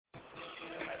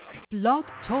Blog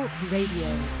Talk Radio.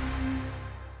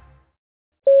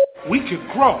 We can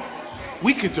grow.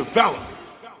 We can develop.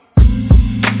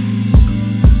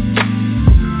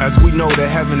 As we know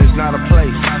that heaven is not a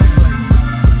place,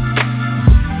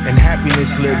 and happiness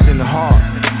lives in the heart.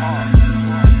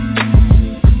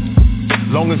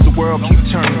 Long as the world keeps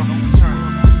turning,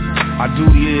 our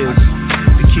duty is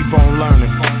to keep on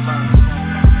learning.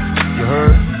 You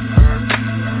heard?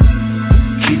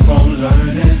 Keep on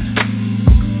learning.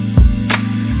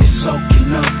 It's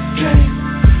soaking up game.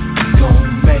 We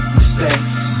gon' make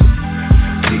mistakes.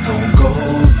 We gon' go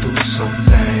through some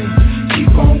things.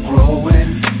 Keep on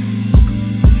growing.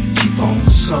 Keep on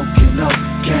soaking up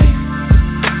game.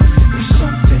 If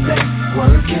something ain't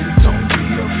working, don't be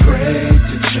afraid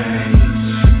to change.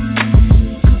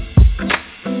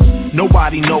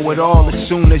 Nobody know it all. As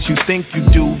soon as you think you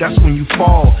do, that's when you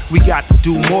fall. We got to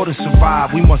do more to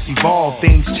survive. We must evolve.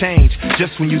 Things change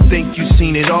just when you think you've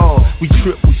seen it all. We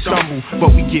trip, we stumble,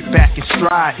 but we get back in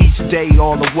stride. Each day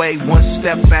all the way, one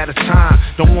step at a time.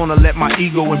 Don't wanna let my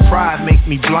ego and pride make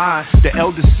me blind. The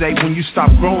elders say when you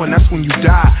stop growing, that's when you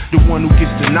die. The one who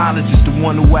gets the knowledge is the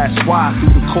one who asks why.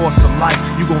 Through the course of life,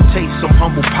 you gon' taste some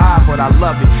humble pie, but I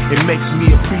love it. It makes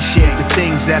me appreciate the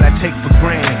things that I take for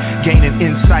granted. Gaining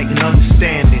insight and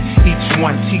understanding. Each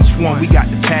one teach one, we got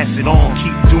to pass it on.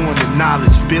 Keep doing the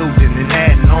knowledge, building and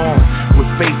adding on. With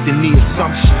faith in the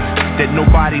assumption that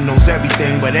nobody knows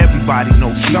everything, but everybody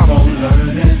knows something. Keep on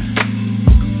learning.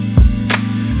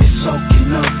 It's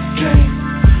soaking up game.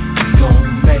 We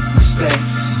gon' make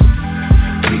mistakes.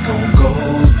 We gon' go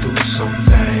through some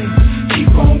things.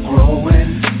 Keep on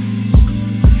growing.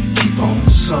 Keep on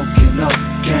soaking up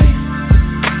game.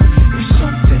 If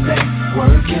something ain't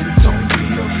working, don't be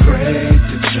afraid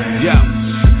to change.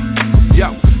 Yo,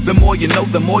 the more you know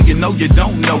you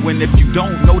don't know. And if you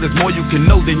don't know, there's more you can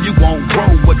know, then you won't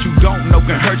grow. What you don't know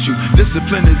can hurt you.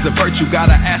 Discipline is a virtue.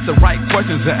 Gotta ask the right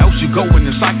questions or else you go in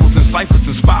cycles and ciphers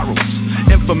and spirals.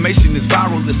 Information is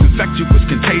viral, it's infectious,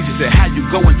 contagious. And how you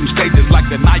going through stages like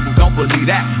the night, you don't believe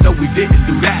that. No, we didn't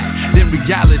do that. Then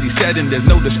reality set in, there's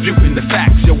no disputing the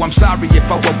facts. Yo, I'm sorry if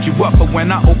I woke you up, but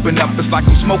when I open up, it's like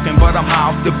I'm smoking, but I'm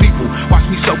high off the people. Watch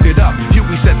me soak it up.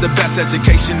 Huey said the best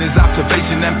education is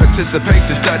observation and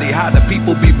participation. Study how the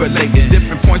people be relating.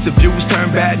 Different points of views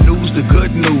turn bad news to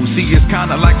good news. See, it's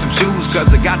kinda like some shoes, cause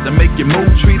it got to make you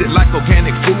move. Treat it like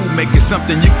organic food, make it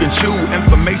something you can chew.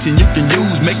 Information you can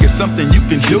use, make it something you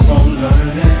can do. Keep on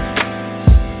learning.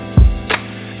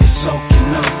 It's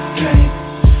soaking up game.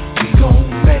 We gon'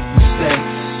 make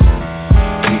mistakes.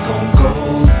 We gon'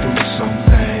 go through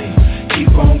something.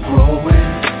 Keep on growing.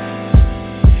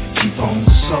 Keep on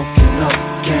soaking up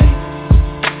game.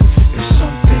 If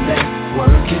something ain't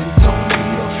working, don't be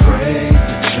afraid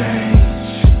to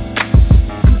change.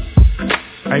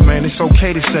 Hey man, it's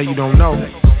okay to say you don't know.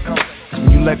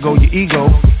 When you let go your ego,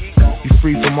 you're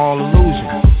free from all illusion.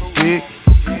 Dig?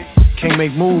 Can't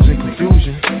make moves in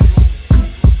confusion.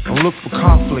 Don't look for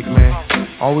conflict, man.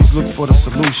 Always look for the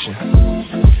solution.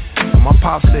 My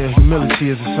pop said humility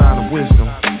is a sign of wisdom,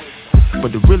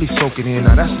 but to really soak it in,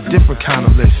 now that's a different kind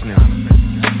of listening.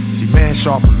 See, man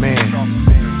sharpen man,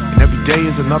 and every day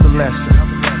is another lesson.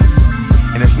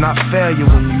 And it's not failure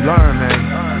when you learn, man.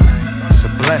 It's a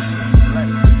blessing.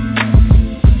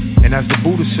 And as the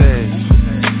Buddha says,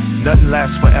 nothing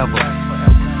lasts forever.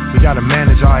 We gotta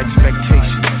manage our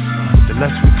expectations. The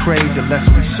less we crave, the less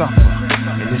we suffer.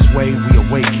 In this way we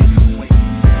awaken.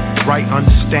 Right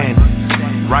understanding,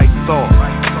 right thought,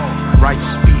 right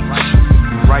speech,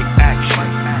 right action,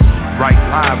 right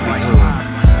livelihood,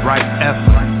 right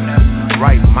effort,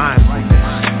 right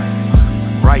mindfulness,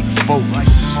 right focus.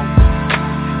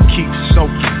 Keep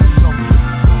soaking.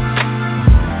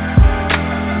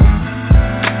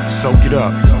 Soak it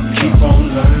up. Keep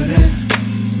on learning.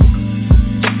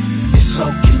 It's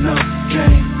soaking up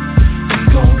game. We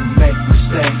gon' make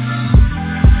mistakes.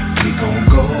 We gon'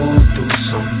 go through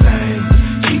something.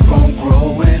 Keep on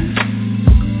growing.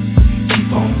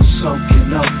 Keep on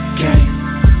soaking up game.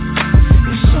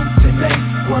 If something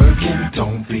ain't working,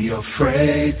 don't be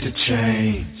afraid to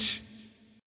change.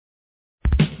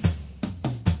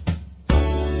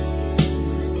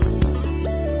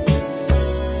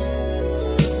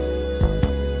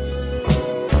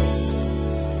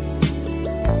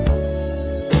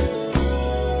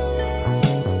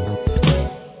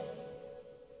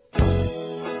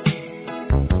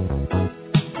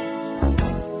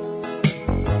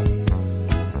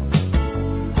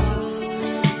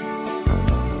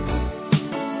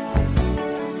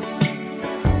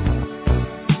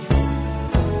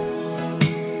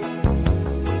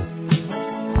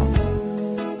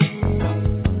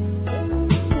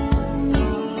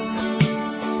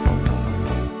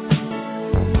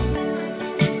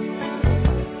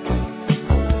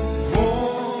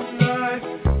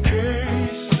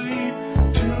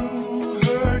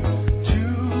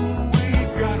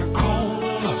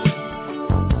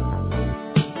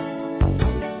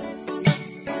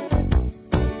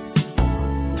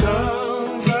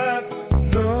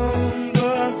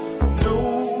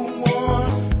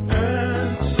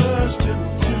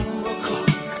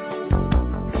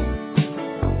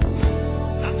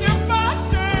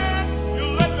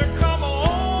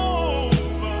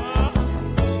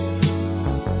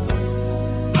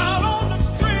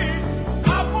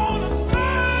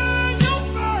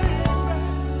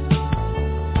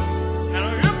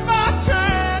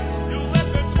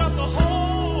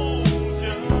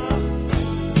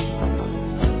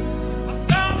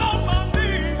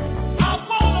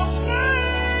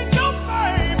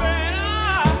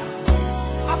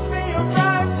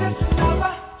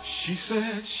 She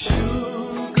said,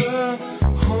 sugar,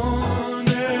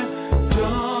 honey,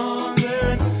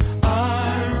 darling, I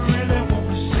really want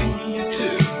to see you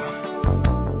too.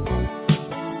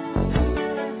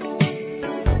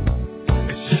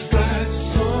 It's just that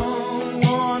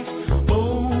someone's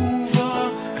over,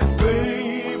 and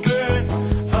baby,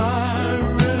 I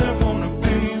really want to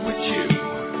be with you.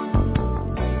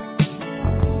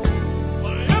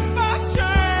 Well, if by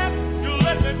chance you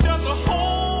let me just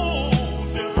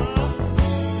hold you,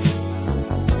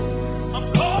 I'm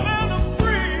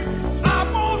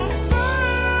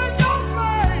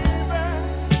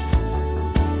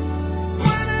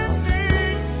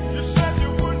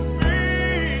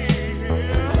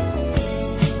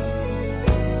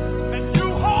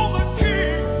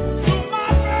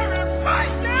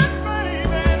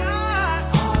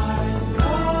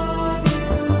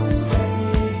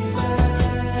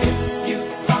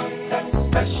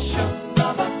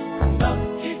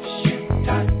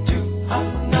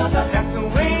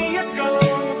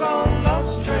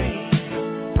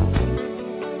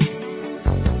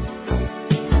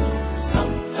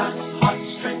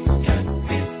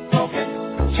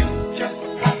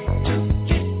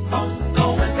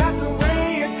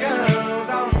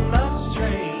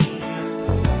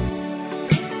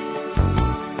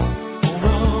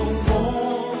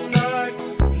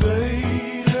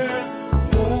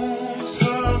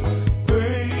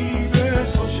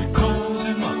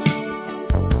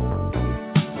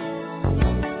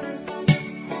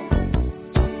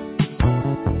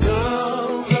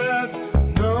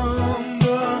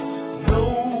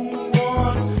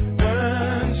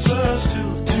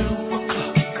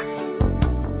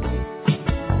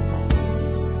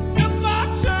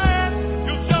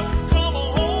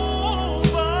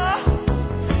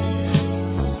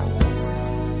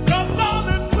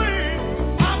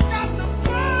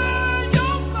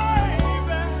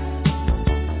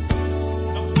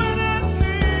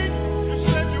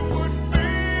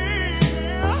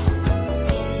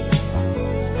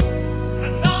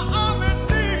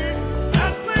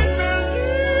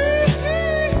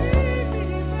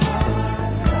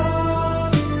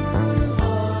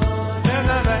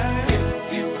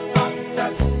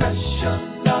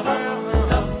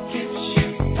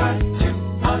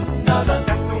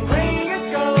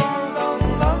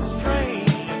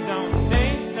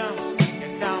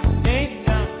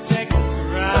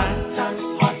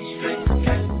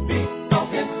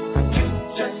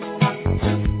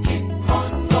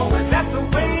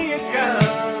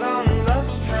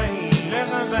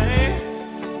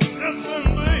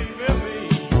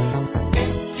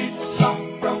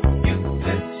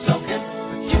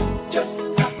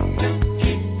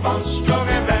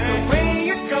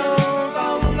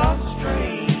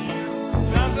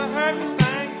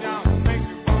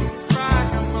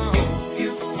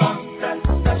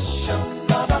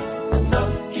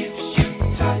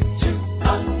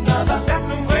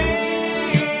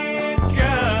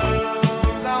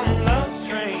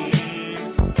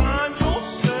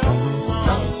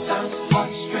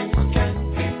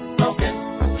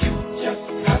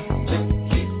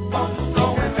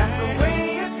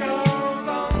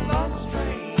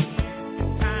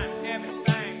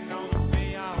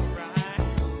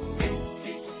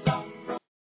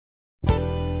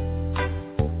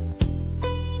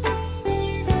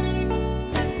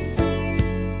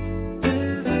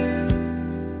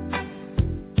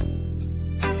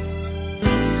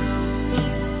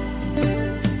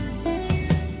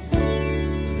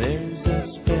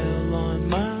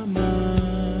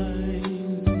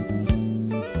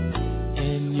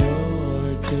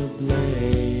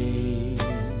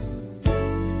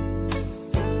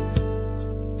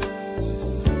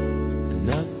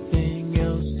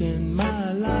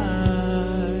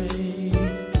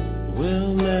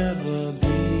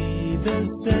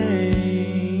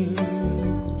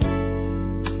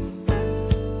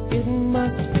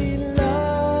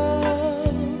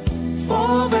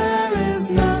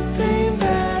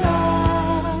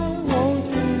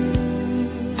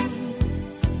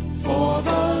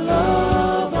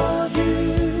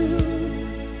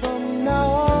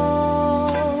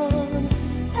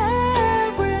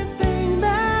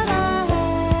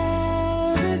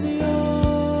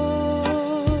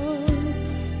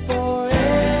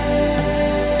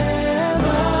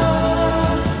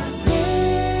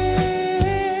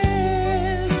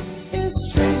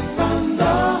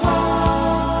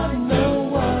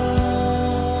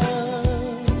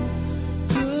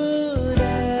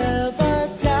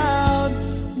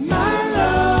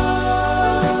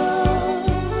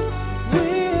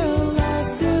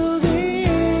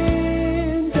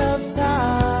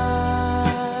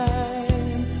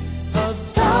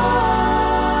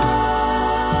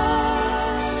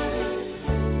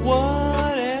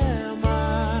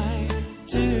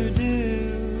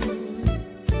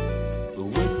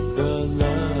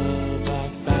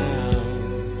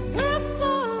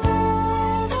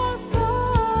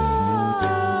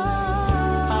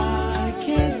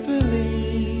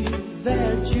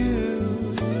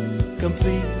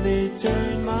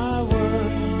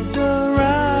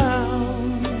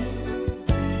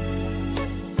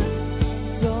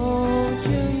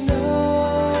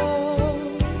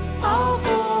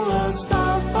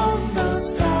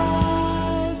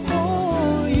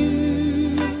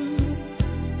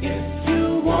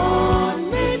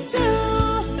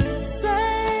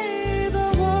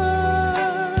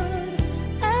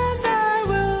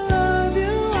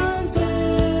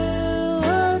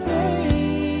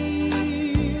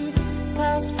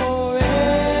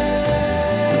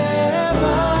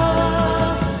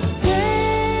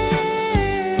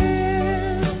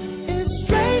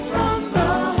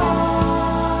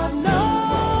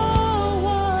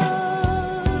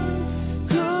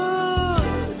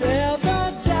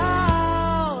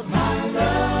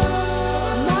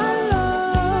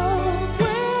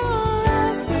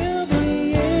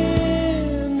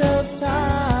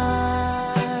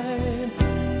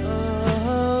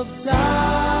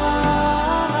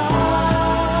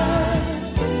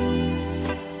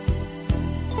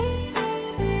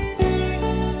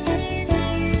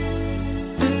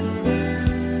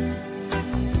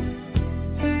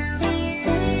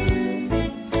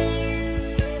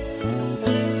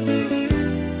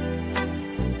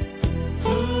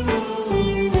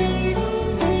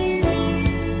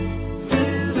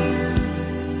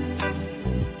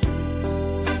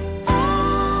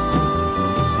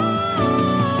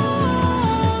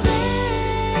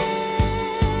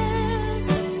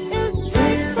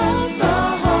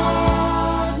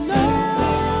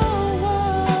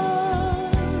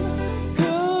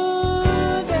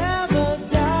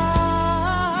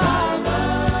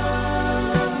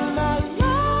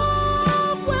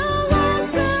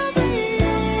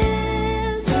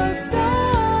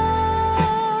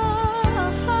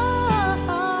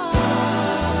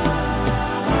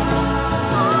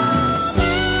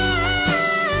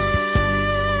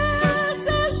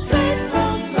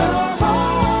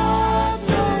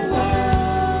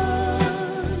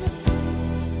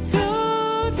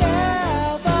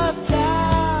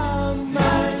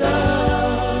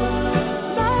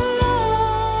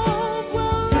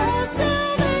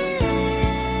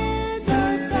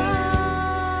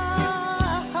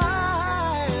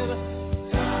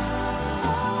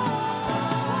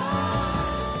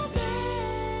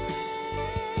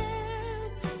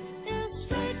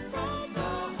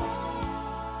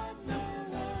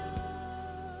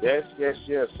Yes.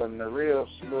 From the real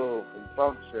smooth and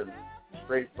function,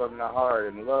 straight from the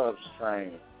heart and Love's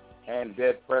Train, and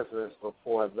Dead Presidents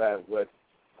before that with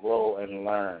Grow and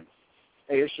Learn.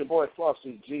 Hey, it's your boy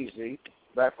Flossy GZ,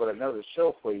 back with another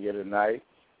show for you tonight.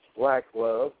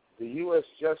 Blacklove, the U.S.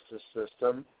 Justice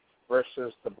System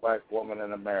versus the Black Woman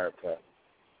in America.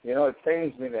 You know, it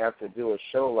pains me to have to do a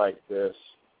show like this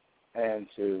and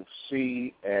to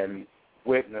see and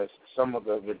witness some of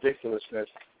the ridiculousness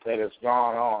that has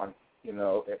gone on, you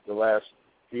know, at the last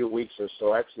few weeks or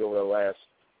so, actually over the last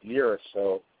year or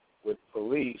so, with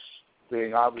police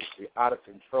being obviously out of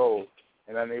control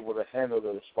and unable to handle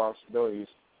the responsibilities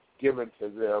given to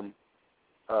them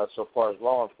so far as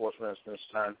law enforcement is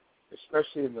concerned,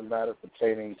 especially in the matter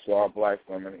pertaining to our black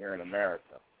women here in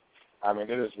America. I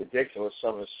mean, it is ridiculous,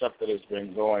 some of the stuff that has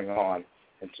been going on.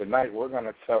 And tonight we're going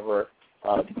to cover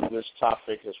this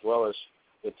topic as well as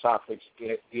the topics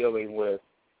dealing with,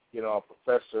 you know, a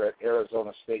professor at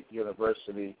Arizona State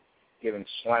University getting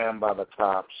slammed by the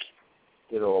cops,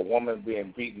 you know, a woman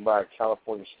being beaten by a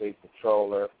California State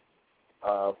Patroller,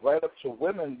 right up to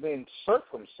women being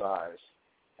circumcised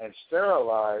and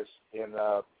sterilized in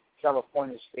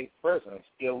California state prisons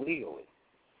illegally.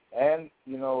 And,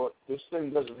 you know, this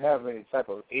thing doesn't have any type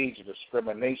of age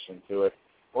discrimination to it.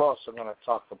 We're also going to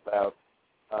talk about,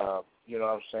 you know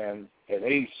what I'm saying, an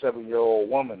 87-year-old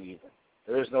woman even.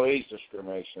 There is no age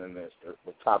discrimination in this.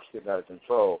 The cops getting out of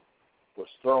control. Was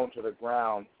thrown to the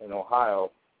ground in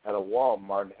Ohio at a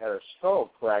Walmart and had her skull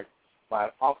cracked by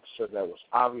an officer that was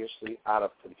obviously out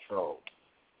of control.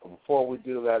 But before we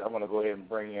do that, I'm going to go ahead and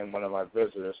bring in one of my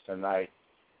visitors tonight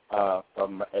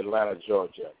from Atlanta,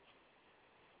 Georgia.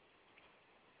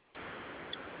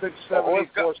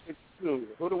 678-462.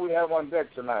 Who do we have on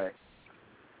deck tonight?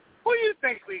 Who do you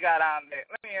think we got on deck?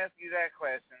 Let me ask you that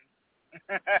question.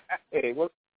 Hey,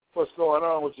 what's going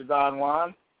on with you, Don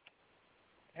Juan?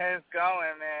 It's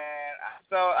going, man.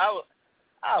 So I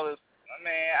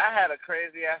had a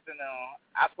crazy afternoon.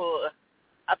 I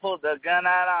pulled the gun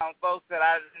out on folks that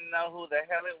I didn't know who the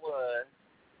hell it was,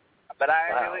 but I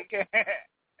didn't really care.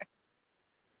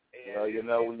 Well, you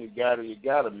know, when you got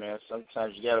it, man.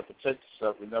 Sometimes you got to protect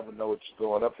yourself. You never know what you're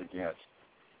going up against.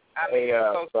 I mean,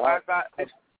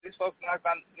 these folks knocked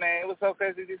on, man, it was so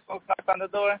crazy. These folks knocked on the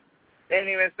door. They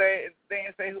didn't say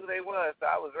who they was, so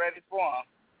I was ready for them.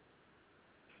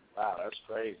 Wow, that's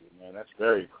crazy, man. That's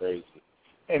very crazy.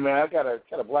 Hey, man, I got a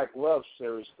Black Love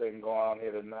series thing going on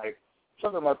here tonight.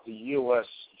 Talking about the U.S.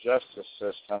 justice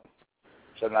system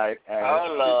tonight and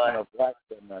speaking of black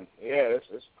women. Yeah, this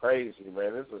is crazy,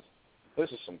 man. This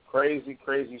is some crazy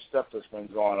stuff that's been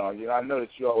going on. You know, I know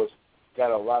that you always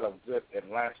got a lot of good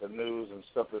Atlanta news and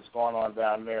stuff that's going on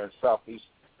down there in Southeast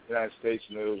United States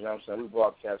news. You know what I'm saying? We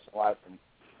broadcast live from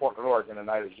Portland, Oregon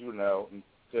tonight, as you know, and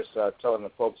just telling the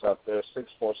folks out there,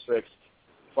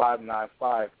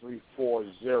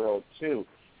 646-595-3402.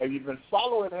 Have you been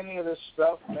following any of this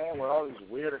stuff, man, with all these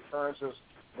weird occurrences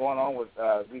going on with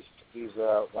these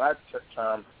what I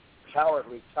term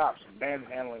cowardly cops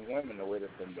manhandling women the way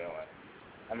they've been doing?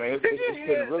 I mean, it's been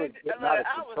really getting out of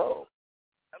control.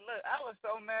 Look, I was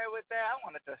so mad with that. I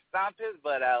wanted to stomp his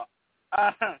butt out.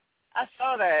 I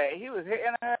saw that. He was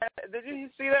hitting her. Did you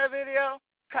see that video?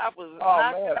 Cop was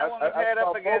knocking that woman's head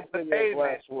up against the pavement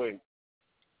last week.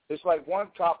 It's like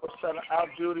one cop was trying to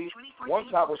outdo the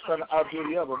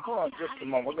other. Hold on just a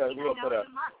moment. We got a little bit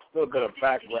of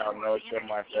background noise here,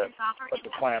 might put the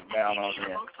clamp down on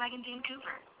here.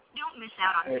 Don't miss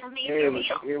out on some Here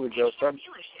we go.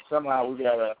 Somehow we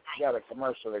got a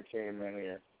commercial that came in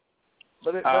here.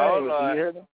 But anyway, do you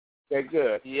hear them? Okay,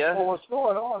 good. Yeah. Well, what's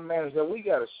going on, man, is that we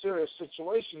got a serious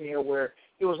situation here where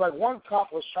it was like one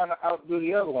cop was trying to outdo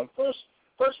the other one.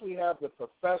 First we have the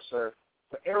professor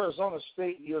for Arizona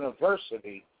State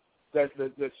University that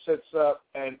sits up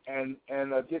and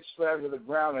gets slammed to the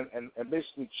ground and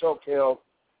basically choke-held,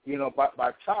 you know,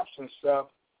 by cops and stuff.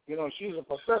 You know, she's a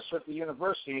professor at the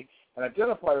university and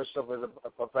identified herself as a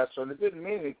professor, and it didn't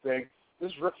mean anything.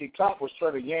 This rookie cop was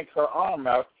trying to yank her arm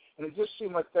out, and it just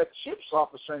seemed like that CHIPS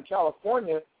officer in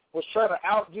California was trying to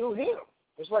outdo him.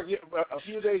 It's like a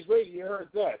few days later you heard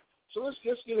that. So let's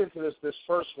get into this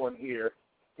first one here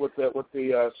with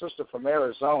the sister from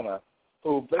Arizona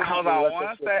who basically hold on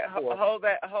one sec. Hold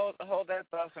that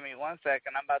thought for me 1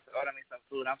 second. I'm about to order me some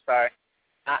food. I'm sorry.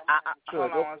 Sure,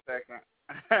 hold on 1 second.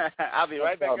 I'll be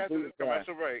right back after this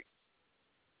commercial break.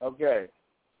 Okay.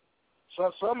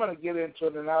 So I'm going to get into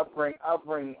it, and I'll bring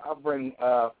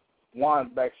Juan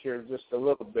back here in just a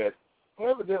little bit.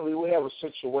 Well, evidently, we have a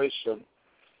situation,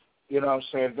 you know what I'm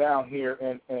saying, down here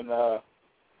in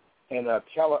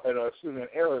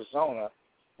Arizona,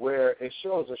 where it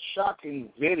shows a shocking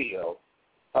video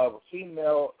of a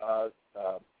female,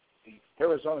 the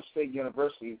Arizona State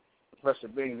University professor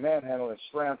being manhandled and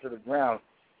slammed to the ground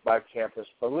by campus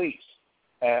police.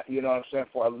 You know what I'm saying,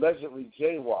 for allegedly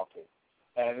jaywalking.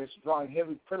 And it's drawing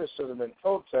heavy criticism and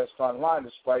protest online,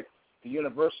 despite the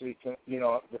university,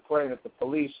 declaring that the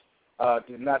police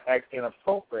did not act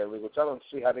inappropriately, which I don't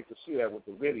see how they could see that with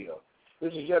the video.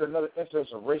 This is yet another instance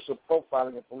of racial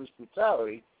profiling and police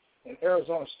brutality, and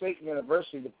Arizona State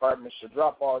University Department should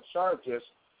drop all charges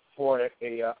for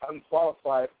issue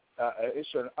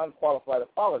an unqualified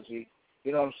apology.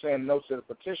 You know what I'm saying? Notes that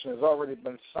the petition has already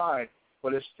been signed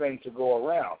for this thing to go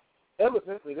around.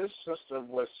 Evidently, this sister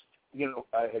was,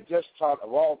 had just taught,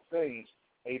 of all things,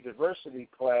 a diversity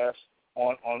class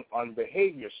on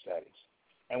behavior studies.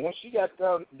 And when she got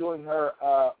done doing her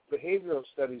behavioral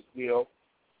studies deal,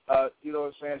 you know what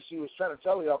I'm saying, she was trying to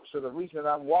tell the officer, the reason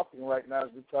I'm walking right now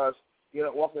is because,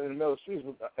 walking in the middle of the streets,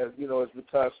 is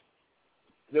because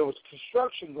there was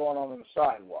construction going on the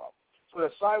sidewalk. So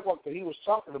the sidewalk that he was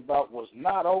talking about was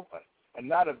not open and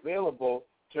not available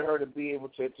to her to be able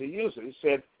to use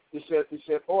it. He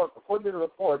said, according to the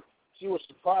report, she was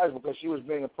surprised because she was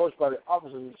being approached by the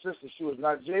officers and insisted she was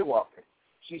not jaywalking.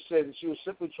 She said that she was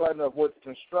simply trying to avoid the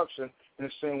construction in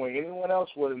the same way anyone else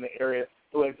would in the area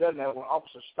who had done that when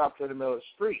officers stopped her in the middle of the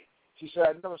street. She said,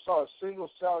 I never saw a single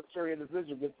solitary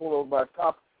individual get pulled over by a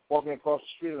cop walking across the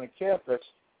street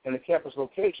in the campus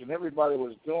location. Everybody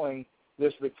was doing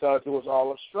this because it was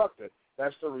all obstructed.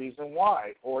 That's the reason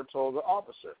why, Orr told the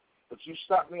officer. But you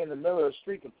stopped me in the middle of the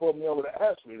street and pulled me over to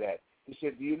ask me that. He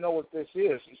said, do you know what this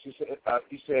is? She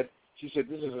said,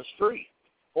 this is a street.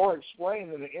 Orr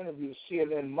explained in the interview to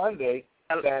CNN Monday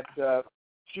that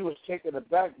she was taken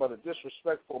aback by the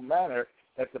disrespectful manner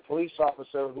that the police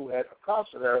officer who had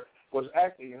accosted her was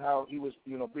acting and how he was,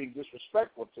 being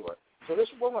disrespectful to her. So this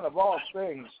woman, of all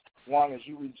things, Juan, as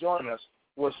you rejoin us,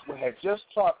 had just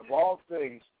taught, of all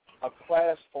things, a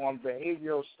class on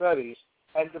behavioral studies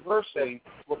and diversity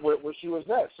where she was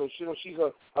at. So she's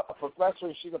a professor,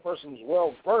 and she's a person who's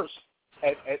well versed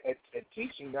at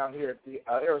teaching down here at the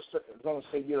Arizona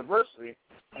State University.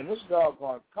 And this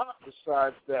doggone cop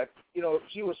decides that,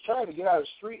 she was trying to get out of the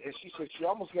street, and she said she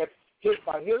almost got hit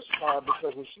by his car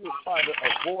because when she was trying to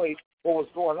avoid what was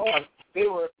going on, they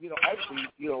were, actually,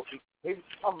 they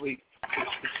probably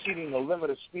exceeding the limit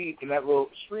of speed in that little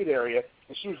street area,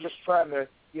 and she was just trying to,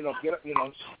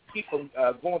 keep from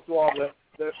going through all the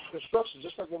construction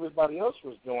just like everybody else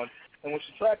was doing. And when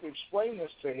she tried to explain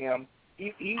this to him,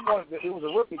 he wanted it was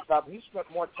a rookie cop, and he spent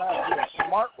more time being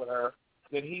smart with her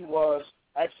than he was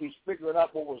actually figuring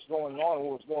out what was going on and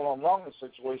what was going on wrong in the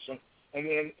situation. And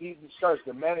then he starts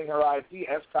demanding her ID,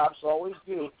 as cops always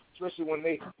do, especially when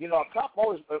they, a cop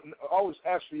always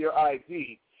asks for your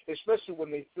ID, especially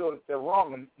when they feel that they're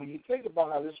wrong. And when you think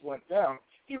about how this went down,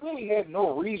 he really had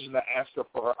no reason to ask her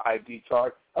for her ID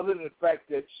card other than the fact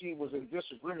that she was in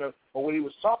disagreement with what he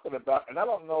was talking about. And I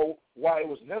don't know why it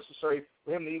was necessary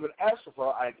for him to even ask her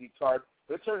for her ID card.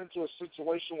 But it turned into a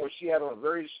situation where she had on a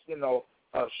very,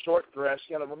 short dress.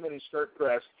 She had a mini skirt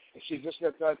dress, and she just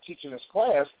got done teaching his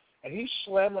class. And he's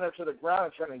slamming her to the ground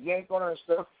and trying to yank on her and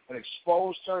stuff and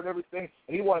expose her and everything.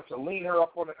 And he wanted to lean her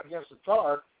up against the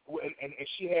car. And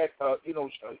she had, a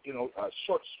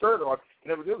short skirt on,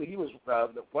 and evidently he was,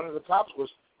 one of the cops was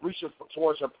reaching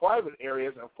towards her private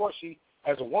areas, and of course she,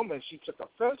 as a woman, she took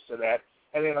offense to that,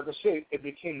 and then, like I said, it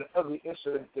became the ugly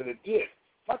incident that it did.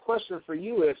 My question for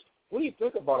you is, what do you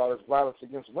think about all this violence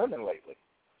against women lately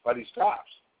by these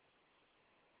cops?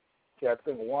 Okay, I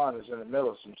think Juan is in the middle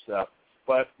of some stuff,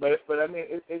 but I mean,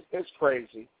 it's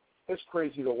crazy. It's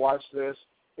crazy to watch this.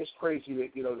 It's crazy to,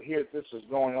 to hear that this is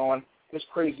going on. It's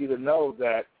crazy to know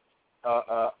that,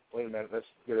 wait a minute, let's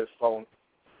get his phone.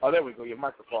 Oh, there we go. Your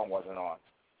microphone wasn't on.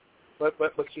 But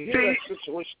to hear that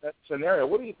situation, that scenario,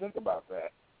 what do you think about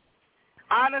that?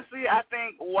 Honestly, I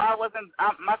think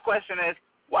my question is,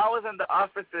 why wasn't the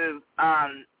officers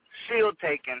shield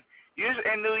taken?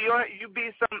 Usually in New York, you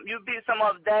beat some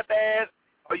of that bad,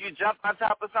 or you jump on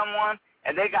top of someone,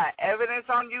 and they got evidence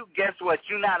on you. Guess what?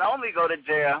 You not only go to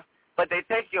jail, but they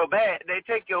take your badge, they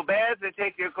take your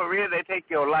career, they take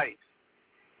your life.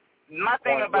 My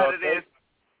thing about it is,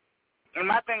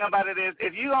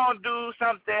 if you're going to do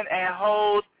something and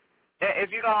if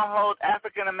you're going to hold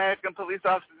African-American police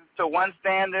officers to one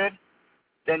standard,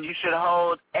 then you should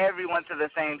hold everyone to the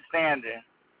same standard.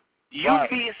 You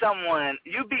beat someone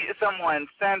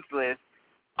senseless,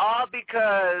 all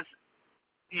because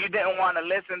you didn't want to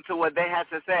listen to what they had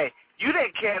to say. You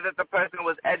didn't care that the person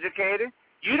was educated.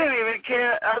 You didn't even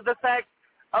care of the fact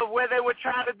of where they were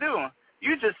trying to do.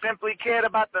 You just simply cared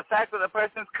about the fact of the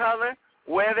person's color,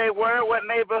 where they were, what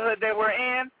neighborhood they were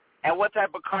in, and what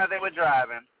type of car they were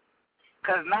driving.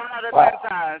 Because 9 out of 10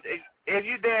 times, if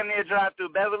you damn near drive through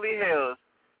Beverly Hills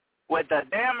with a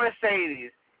damn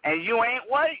Mercedes and you ain't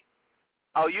white,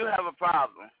 oh, you have a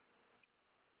problem.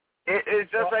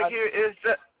 It's just like here.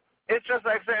 It's just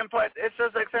like certain parts. It's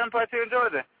just like certain parts here in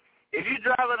Georgia. If you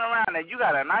driving around and you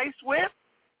got a nice whip,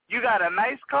 you got a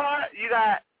nice car,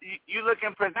 you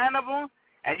looking presentable,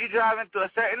 and you driving through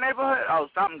a certain neighborhood, oh,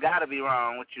 something got to be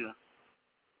wrong with you.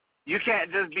 You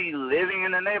can't just be living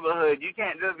in the neighborhood. You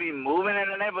can't just be moving in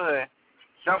the neighborhood.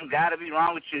 Something got to be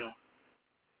wrong with you.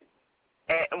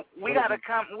 And we got to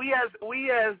come. We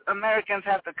as Americans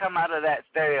have to come out of that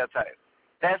stereotype.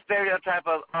 That stereotype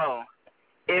of, oh,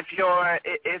 if you're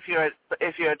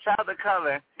a child of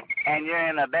color and you're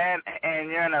in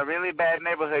a really bad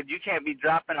neighborhood, you can't be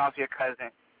dropping off your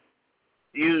cousin.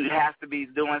 You have to be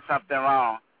doing something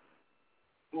wrong.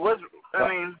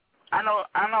 I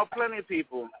know plenty of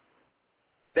people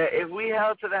that if we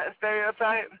held to that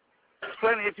stereotype,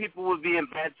 plenty of people would be in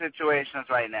bad situations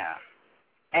right now.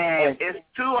 And it's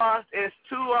too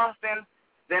often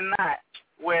than not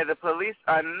where the police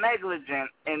are negligent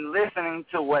in listening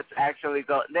to what's actually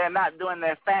going. They're not doing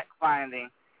their fact finding.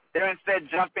 They're instead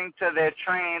jumping to their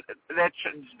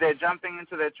they're jumping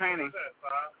into their training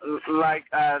like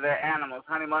their animals.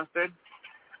 Honey Mustard.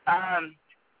 I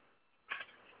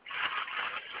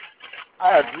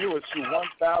agree with you 1,000%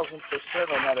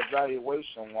 on that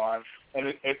evaluation, Juan.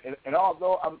 And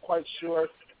although I'm quite sure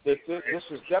that this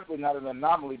is definitely not an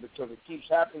anomaly because it keeps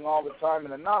happening all the time.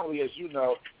 An anomaly, as you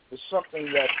know, is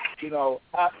something that,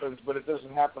 happens, but it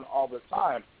doesn't happen all the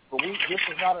time. But this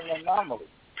is not an anomaly.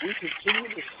 We continue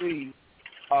to see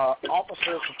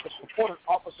supported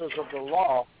officers of the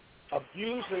law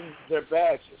abusing their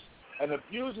badges and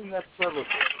abusing their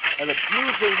privileges and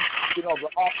abusing, the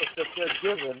office that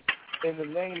they're given in the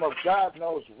name of God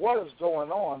knows what is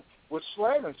going on with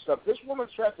slamming stuff. This woman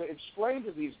tried to explain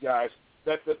to these guys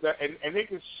that and they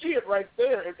can see it right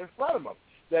there in front of them,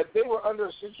 that they were under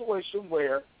a situation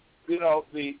where, the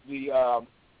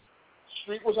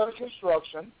street was under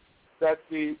construction, that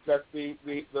the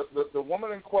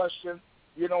woman in question,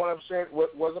 you know what I'm saying,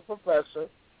 was a professor,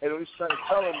 and at least trying to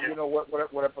tell them,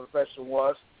 what her profession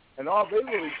was, and all they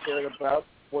really cared about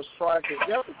was trying to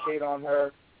defecate on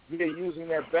her via using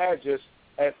their badges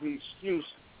as the excuse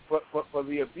for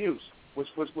the abuse, which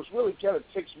really kind of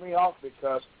ticks me off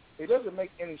because it doesn't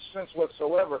make any sense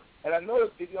whatsoever. And I know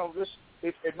that,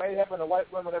 it may happen to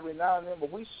white women every now and then,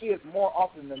 but we see it more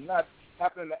often than not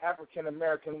happening to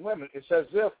African-American women. It's as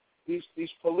if these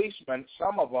policemen,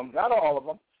 some of them, not all of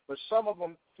them, but some of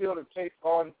them feel to take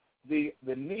on the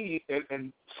need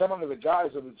and some of the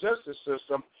guise of the justice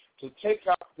system to take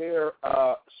out their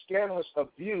scandalous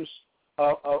abuse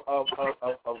of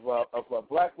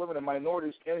black women and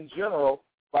minorities in general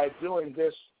by doing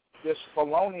this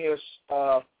felonious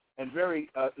and very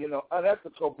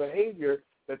unethical behavior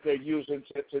that they're using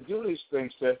to do these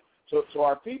things to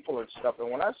our people and stuff. And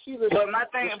when I see this,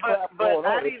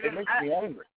 it makes me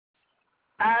angry.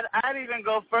 I'd even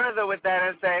go further with that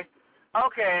and say,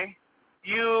 okay,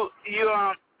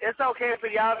 it's okay for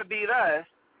y'all to beat us,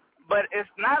 but it's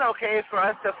not okay for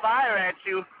us to fire at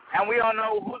you, and we don't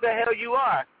know who the hell you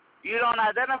are. You don't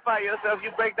identify yourself.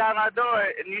 You break down our door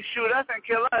and you shoot us and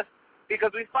kill us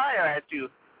because we fire at you.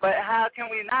 But how can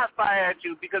we not fire at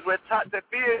you? Because we're taught to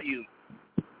fear you.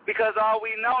 Because all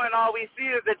we know and all we see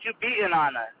is that you're beating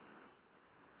on us.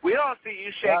 We don't see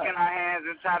you shaking our hands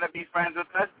and trying to be friends with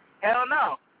us. Hell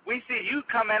no. We see you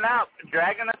coming out,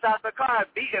 dragging us out the car,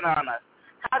 beating on us.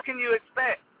 How can you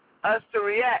expect us to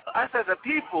react, us as a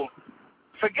people?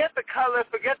 Forget the color,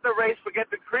 forget the race, forget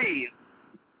the creed.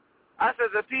 Us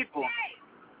as a people.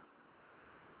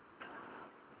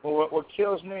 Well, what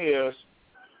kills me is,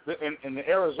 in the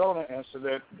Arizona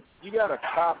incident, you got a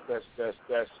cop that's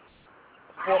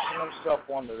forcing himself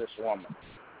onto this woman.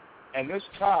 And this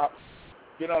cop,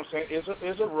 you know what I'm saying,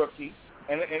 is a rookie.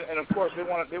 And of course they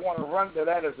want to run to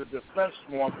that as a defense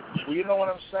for him. Well, you know what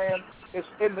I'm saying? It's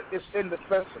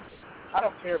indefensible. I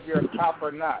don't care if you're a cop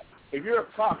or not. If you're a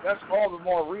cop, that's all the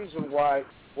more reason why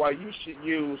you should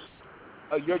use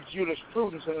your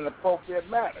jurisprudence in an appropriate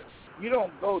manner. You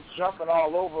don't go jumping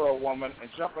all over a woman and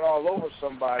jumping all over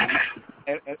somebody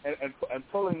and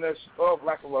pulling this,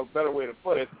 lack of a better way to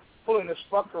put it, pulling this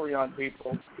fuckery on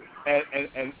people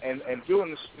and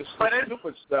doing this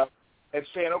stupid stuff and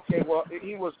saying, okay, well,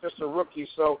 he was just a rookie,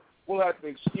 so we'll have to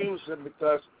excuse him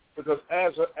because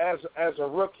as a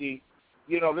rookie,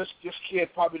 this kid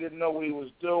probably didn't know what he was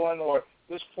doing, or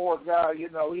this poor guy,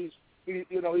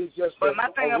 he's just. But my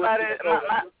thing about it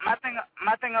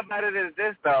is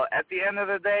this though. At the end of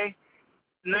the day,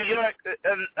 New York,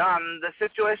 the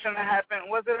situation that happened,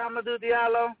 was it Amadou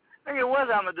Diallo? I think it was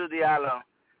Amadou Diallo,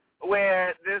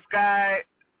 where this guy,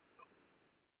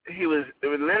 it was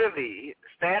literally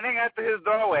standing at his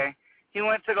doorway. He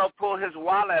went to go pull his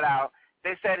wallet out.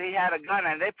 They said he had a gun,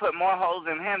 and they put more holes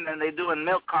in him than they do in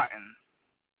milk cartons.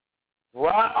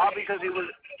 Right. All because he was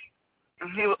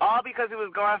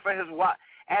going for his wallet.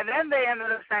 And then they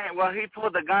ended up saying, well, he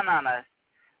pulled a gun on us.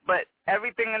 But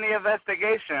everything in the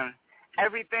investigation,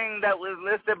 everything that was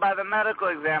listed by the medical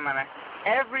examiner,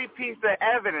 every piece of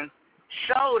evidence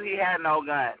showed he had no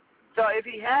gun. So if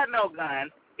he had no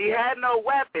gun, he had no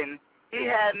weapon, you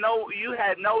had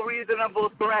no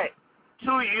reasonable threat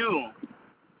to you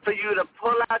for you to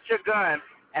pull out your gun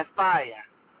and fire.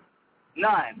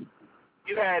 None.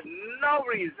 You had no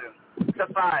reason to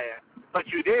fire, but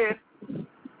you did.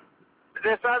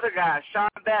 This other guy, Sean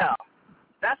Bell,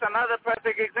 that's another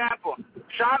perfect example.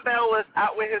 Sean Bell was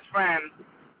out with his friends.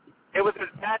 It was his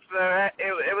bachelor.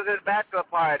 It was his bachelor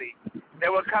party. They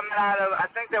were coming out of, I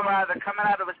think they were either coming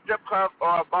out of a strip club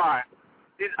or a bar.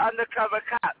 These undercover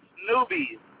cops,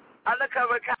 newbies,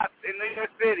 undercover cops in New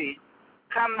York City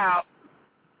come out,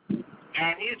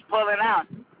 and he's pulling out.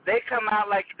 They come out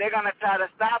like they're going to try to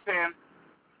stop him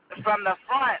from the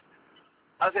front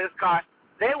of his car.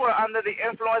 They were under the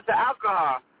influence of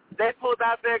alcohol. They pulled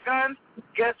out their guns.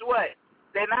 Guess what?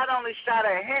 They not only shot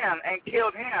at him and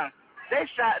killed him, they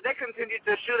continued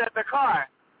to shoot at the car,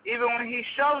 even when he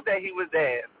showed that he was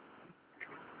dead.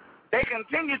 They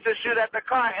continued to shoot at the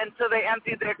car until they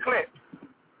emptied their clips.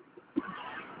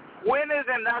 When is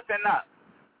enough enough?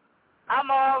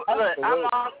 I'm all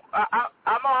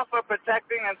for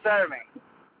protecting and serving,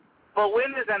 but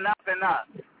when is enough enough?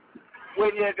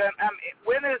 When you're gonna,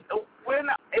 when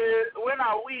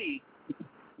are we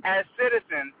as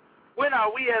citizens? When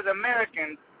are we as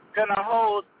Americans gonna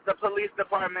hold the police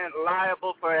department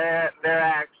liable for their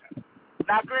actions?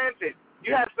 Now, granted,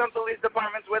 you have some police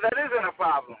departments where that isn't a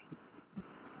problem,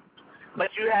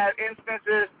 but you have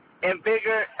instances in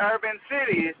bigger urban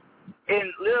cities,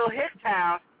 in little hick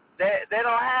towns, they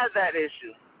don't have that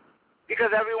issue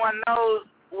because everyone knows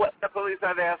what the police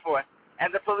are there for.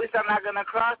 And the police are not going to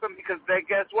cross them because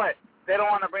guess what? They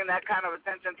don't want to bring that kind of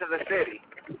attention to the city.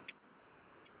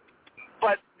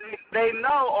 But they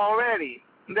know already.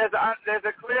 There's a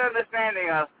clear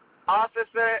understanding of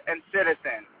officer and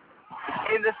citizen.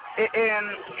 In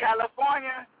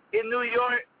California, in New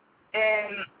York,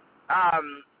 in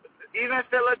even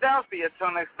Philadelphia to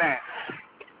an extent,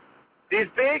 these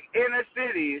big inner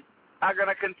cities are going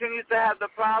to continue to have the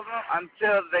problem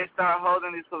until they start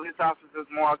holding these police officers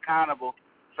more accountable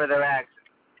for their actions.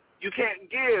 You can't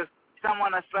give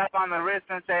someone a slap on the wrist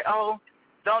and say, oh,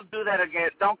 don't do that again,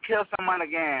 don't kill someone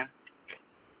again,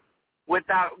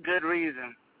 without good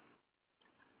reason.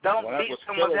 Don't beat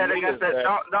someone's head against it.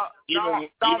 Even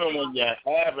when you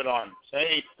have it on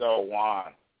tape, though,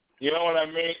 Juan. You know what I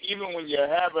mean? Even when you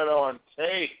have it on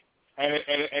tape and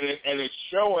it's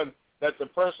showing that the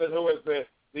person who is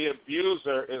the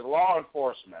abuser is law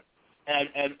enforcement, and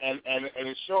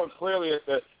it's showing clearly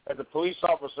that the police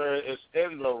officer is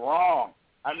in the wrong.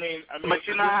 I mean, but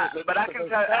you know, but I can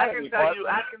tell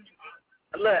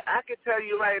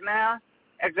you right now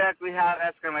exactly how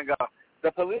that's gonna go.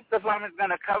 The police department's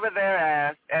gonna cover their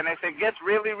ass, and if it gets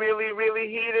really, really, really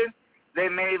heated, they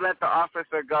may let the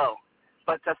officer go.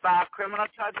 But to file criminal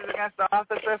charges against the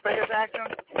officer for his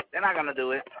actions, they're not gonna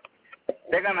do it.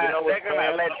 They're gonna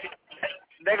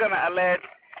allege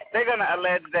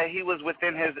that he was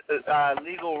within his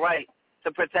legal right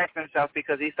to protect himself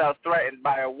because he felt threatened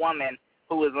by a woman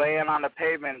who was laying on the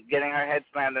pavement, getting her head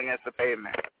slammed against the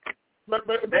pavement. But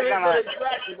exactly.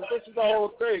 But this is the whole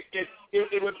thing.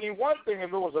 It would be one thing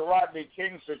if it was a Rodney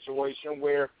King situation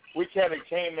where we kind of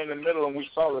came in the middle and we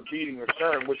saw the beating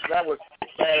occur, which that was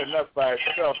bad enough by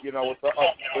itself. You know, with the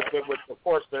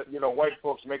course that white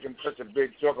folks making such a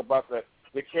big joke about the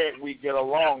can't we get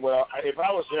along? Well, if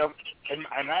I was him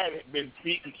and I had been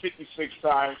beaten 56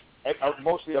 times, and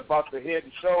mostly about the head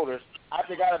and shoulders, I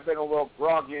think I'd have been a little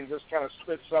groggy and just kind of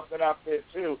spit something out there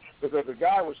too, because the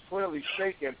guy was clearly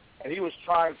shaken and he was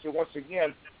trying to once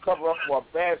again cover up for a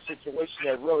bad situation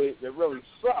that really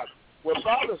sucked. What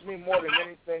bothers me more than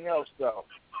anything else, though,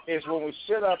 is when we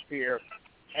sit up here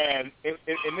and in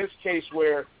this case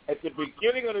where at the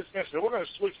beginning of this incident, we're going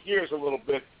to switch gears a little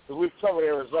bit because we've covered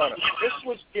Arizona. Let's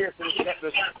switch gears to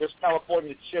this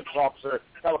California CHIPS officer,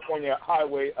 California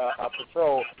Highway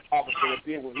Patrol officer that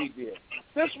did what he did.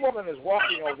 This woman is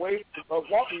walking up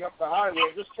the highway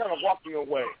and just kind of walking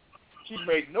away. She's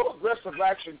made no aggressive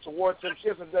action towards him. She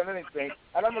hasn't done anything.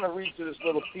 And I'm going to read you this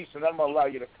little piece, and I'm going to allow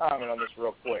you to comment on this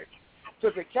real quick. So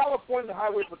the California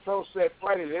Highway Patrol said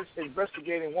Friday that it's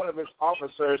investigating one of its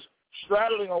officers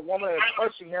straddling a woman and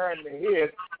punching her in the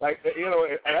head, like, you know,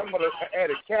 and I'm going to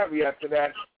add a caveat to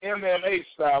that, MMA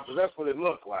style, because that's what it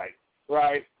looked like,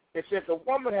 right? It said the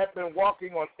woman had been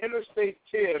walking on Interstate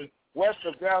 10 west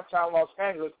of downtown Los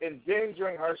Angeles,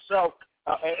 endangering herself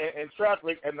in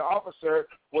traffic, and the officer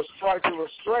was trying to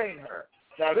restrain her.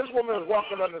 Now, this woman was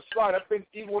walking on the side. I think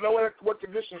even though what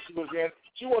condition she was in,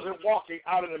 she wasn't walking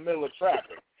out in the middle of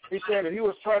traffic. He said that he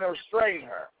was trying to restrain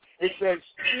her. He said,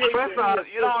 first of all,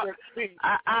 you know,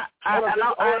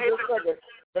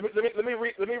 let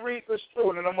me read this through,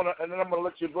 and then I'm gonna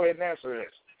let you go ahead and answer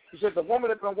this. He said the woman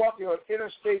had been walking on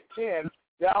Interstate 10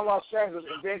 down Los Angeles,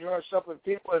 endangering herself with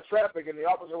people in traffic, and the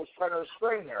officer was trying to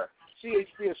restrain her.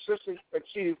 CHP Assistant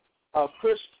Chief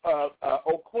Chris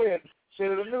O'Quinn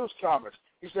said in the news conference.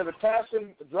 He said the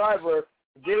passing driver,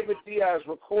 David Diaz,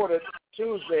 recorded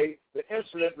Tuesday the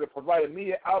incident that provided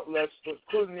media outlets,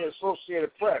 including the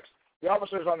Associated Press. The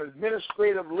officers on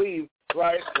administrative leave,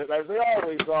 right, as they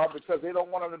always are, because they don't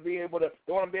want them to be able to,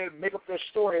 they want to be able to make up their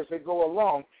story as they go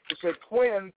along. He said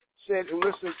Quinn said,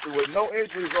 listen, with no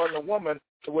injuries on the woman,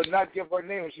 it would not give her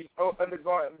name. She's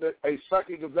undergoing a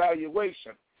psychic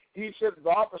evaluation. He said the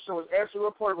officer was actually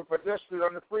reported with a pedestrian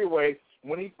on the freeway.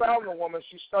 When he found the woman,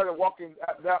 she started walking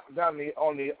down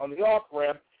on the off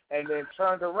ramp and then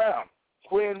turned around.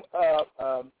 Quinn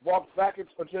walked back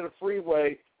into the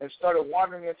freeway and started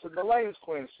wandering into the lanes,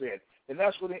 Quinn said. And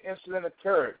that's when the incident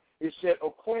occurred. He said,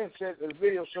 O'Quinn said the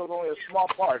video showed only a small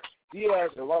part.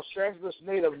 Diaz, a Los Angeles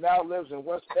native, now lives in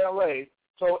West L.A.,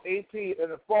 told AP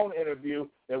in a phone interview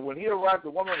that when he arrived, the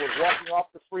woman was walking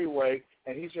off the freeway,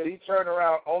 and he said he turned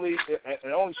around only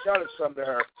shouted something to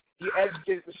her. He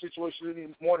agitated the situation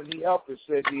even more than he helped it,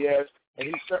 said Diaz, and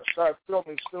he started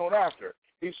filming soon after.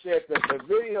 He said that the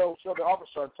video showed the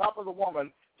officer on top of the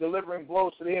woman delivering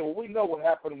blows to the head. Well, we know what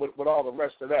happened with all the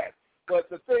rest of that. But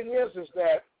the thing is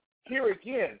that here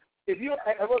again, if you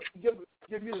I will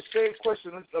give you the same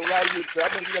question and allow you to,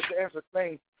 I'm going to get to answer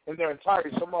things in their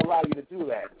entirety, so I'm going to allow you to do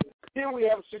that. Here we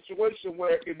have a situation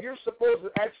where if you're supposed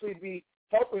to actually be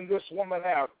helping this woman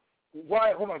out,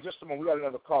 why? Hold on just a moment. We got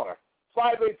another caller.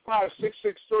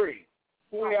 585-663.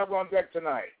 Who do we have on deck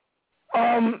tonight?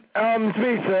 It's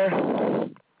me, sir.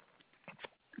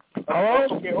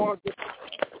 Hello? Okay, hold on.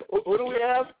 Who do we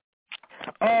have?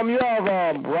 You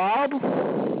have Rob.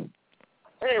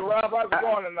 Hey, Rob, how's it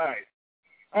going tonight?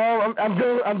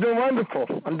 I'm doing wonderful.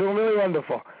 I'm doing really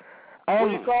wonderful. Where are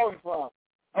you calling from?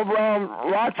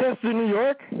 Rochester, New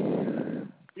York.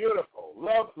 Beautiful.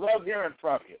 Love hearing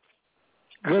from you.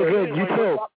 Good. You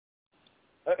too.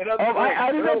 I just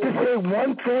have to say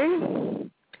one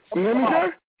thing. You hear me,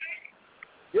 sir?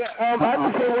 Yeah. I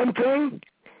have to say one thing,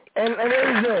 and it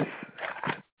is this.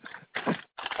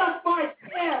 Suck my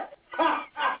dick.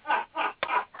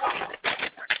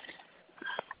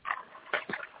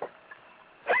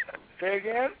 Say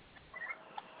again?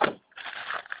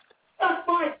 Suck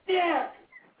my dick.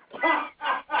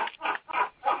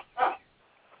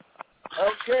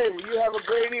 Okay, well, you have a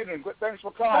great evening. Thanks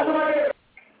for calling.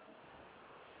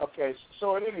 Okay,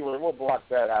 so at any rate, we'll block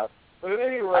that out. But at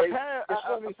any rate,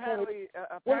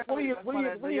 what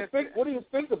do you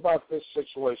think about this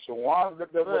situation, Juan,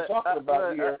 that we're talking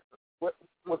about here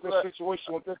with this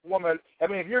situation with this woman? I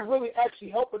mean, if you're really actually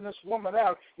helping this woman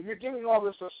out, if you're giving all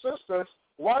this assistance,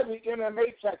 why the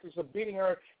MMA tactics of beating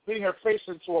her face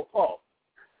into a pulp?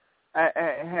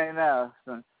 Hey, now,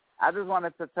 I just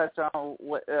wanted to touch on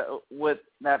what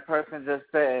that person just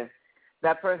said.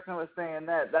 That person was saying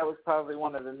that was probably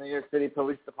one of the New York City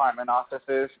Police Department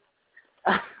officers.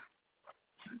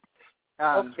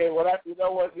 Okay, well, you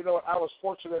know what? I was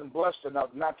fortunate and blessed enough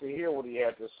not to hear what he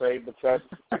had to say because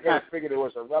I kind of figured it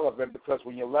was irrelevant because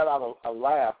when you let out a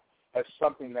laugh at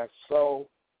something that's so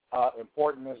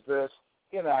important as this,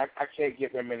 I can't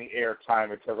give him any airtime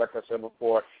because, like I said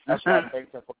before, that's why I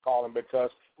thank him for calling because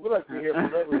we like to hear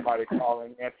from everybody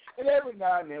calling in. And every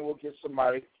now and then we'll get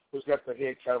somebody who's got their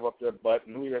head kind of up their butt,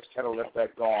 and we just kind of let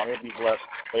that go on. He'll be blessed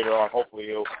later on. Hopefully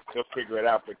he'll figure it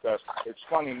out because it's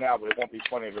funny now, but it won't be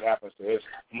funny if it happens to his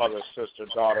mother, sister,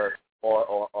 daughter,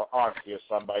 or auntie or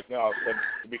somebody. Then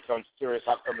it becomes serious.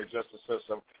 How come the justice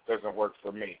system doesn't work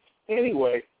for me?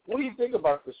 Anyway, what do you think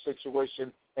about this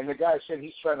situation? And the guy said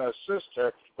he's trying to assist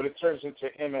her, but it turns into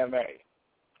MMA.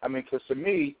 I mean, because to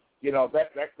me,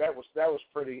 that was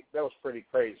pretty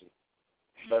crazy.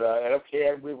 But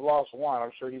okay, we've lost one.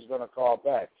 I'm sure he's going to call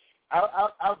back.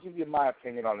 I'll give you my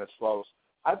opinion on this, folks.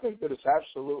 I think that it's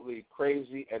absolutely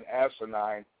crazy and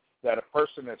asinine that a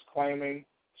person that's claiming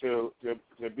to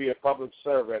be a public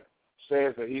servant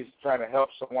says that he's trying to help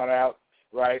someone out,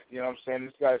 right? You know what I'm saying?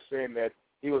 This guy's saying that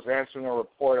he was answering a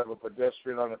report of a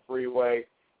pedestrian on the freeway,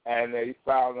 and that he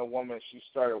found a woman. She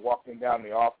started walking down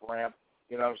the off-ramp.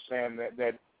 You know what I'm saying?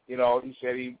 That you know, he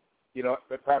said he, you know,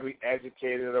 probably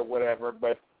agitated or whatever,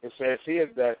 but it says here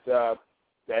that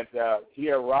he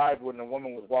arrived when the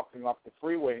woman was walking off the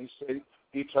freeway, and he said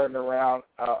he turned around.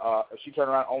 She turned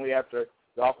around only after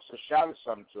the officer shouted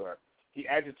something to her. He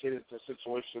agitated the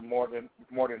situation more than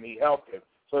he helped him.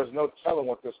 So there's no telling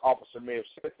what this officer may have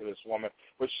said to this woman.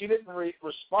 But she didn't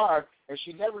respond, and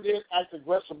she never did act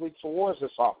aggressively towards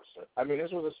this officer. I mean,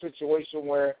 this was a situation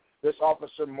where this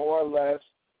officer more or less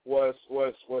was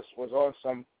on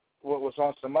some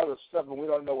other stuff, and we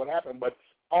don't know what happened. But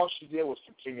all she did was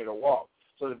continue to walk.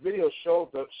 So the video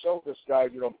showed this guy,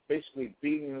 you know, basically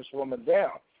beating this woman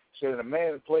down. Said a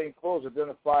man in plain clothes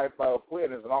identified by a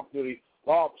Quinn as an off-duty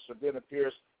law officer then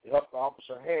appears to help the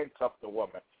officer handcuff the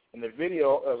woman. And the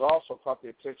video has also caught the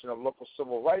attention of local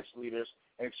civil rights leaders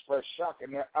and expressed shock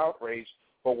and their outrage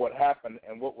for what happened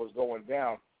and what was going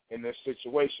down in this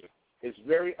situation. It's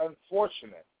very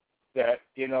unfortunate that,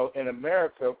 you know, in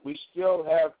America, we still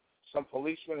have some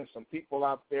policemen and some people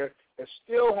out there that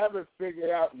still haven't figured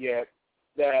out yet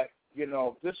that, you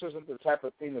know, this isn't the type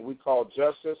of thing that we call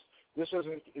justice. This is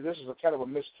a kind of a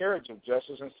miscarriage of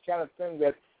justice, and it's the kind of thing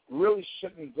that really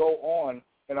shouldn't go on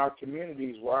in our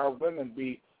communities where our women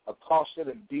be accosted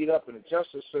and beat up in the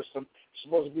justice system. It's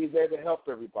supposed to be there to help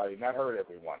everybody, not hurt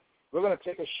everyone. We're going to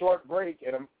take a short break,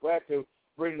 and I'm glad to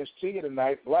bring this to you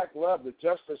tonight. Blacklove, the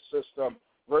justice system,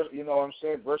 you know what I'm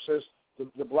saying, versus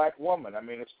the black woman. I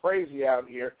mean, it's crazy out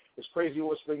here. It's crazy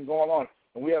what's been going on.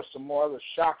 And we have some more other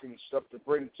shocking stuff to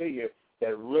bring to you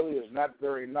that really is not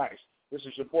very nice. This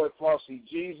is your boy, Flossy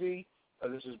Jeezy.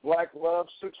 This is Blacklove,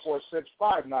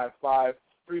 646-595-3402.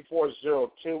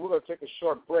 We're going to take a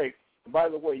short break. And by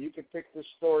the way, you can pick this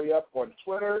story up on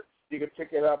Twitter. You can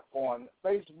pick it up on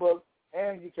Facebook.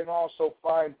 And you can also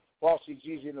find Flossy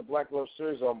Jeezy in the Blacklove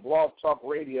series on Blog Talk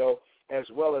Radio, as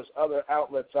well as other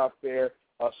outlets out there.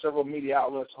 Several media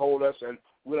outlets hold us, and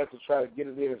we like to try to get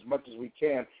it in as much as we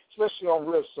can, especially on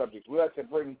real subjects. We like to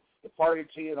bring the party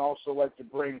to you and also like to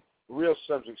bring real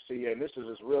subjects to you, and this is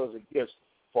as real as it gets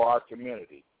for our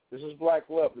community. This is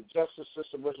Blacklove, the justice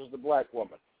system versus the black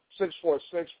woman.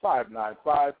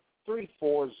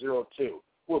 646-595-3402.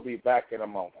 We'll be back in a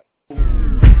moment.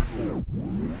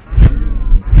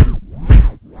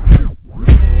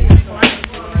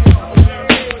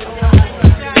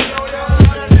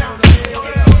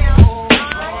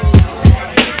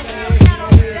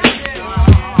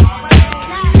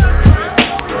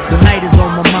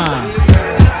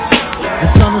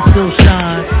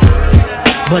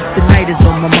 But the night is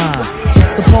on my mind.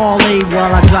 The parlay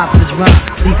while I drop this rhyme.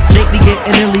 See, lately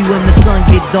getting early when the sun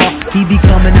gets dark. He be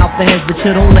coming out the heads, but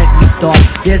you don't let me start.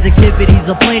 There's activities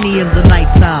aplenty in the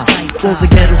nighttime. For the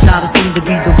ghetto shot, it seems to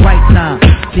be the right time.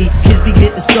 See, kids be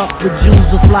getting stuck with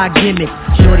jewels or fly gimmicks.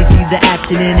 Shorty sees the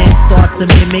action and then starts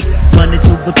to mimic. Running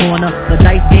to the corner, the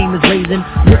dice game is raising.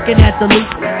 Looking at the loot,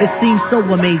 it seems so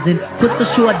amazing. Puts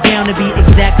the short down to be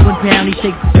exact 1 pound. He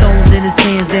shakes the stones in his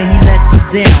hands and he lets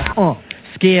it down.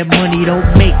 Scared money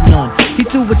don't make none. He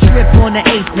threw a trip on the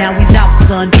 8th, now he's out,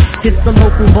 son. Hits the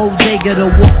local bodega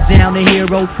to walk down the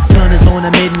hero. Sun is on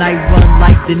a midnight run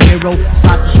like De Niro.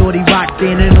 Spots the shorty rock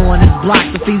standing on his block.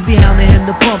 The fiends behind him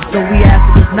the pump, so we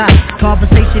asked him not.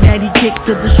 Conversation that he kicked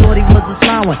to the shorty was a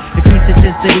fly one. Increased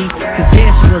intensity, cause there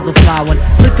she was a fly one.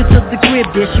 Took her to the crib,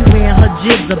 there she ran her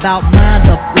jibs about mind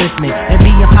upliftment and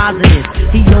being positive.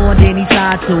 He yawned and he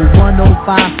sighed to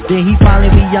 105. Then he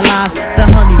finally realized the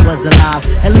honey was alive.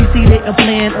 At least he didn't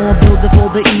plan on building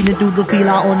for the evening. Threw the feel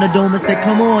out on the dome and said,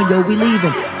 come on, yo, we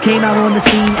leaving. Came out on the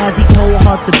scene as he told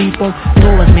her to be from.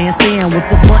 Saw his man stand with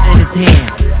the blunt in his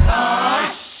hand.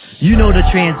 You know the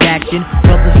transaction.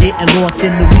 Brothers getting lost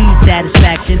in the weed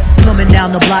satisfaction. Coming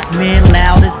down the block, man,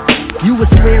 loudest. You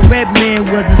would swear Red Man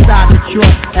was inside the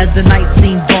truck. As the night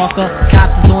seemed darker,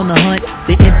 cops is on the hunt.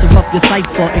 They interrupt your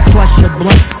cipher and crush your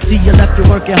blunt. See, you left your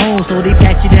work at home, so they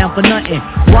pat you down for nothing.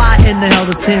 Why in the hell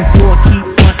the 10th floor keep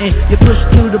frontin'? You push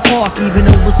through the park even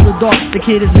though it's so dark. The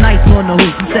kid is nice on the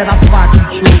hoop. He said, I spot you,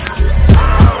 true.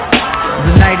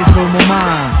 The night is on my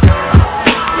mind.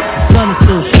 The sun is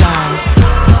still shining,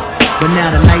 but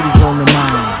now the night is on the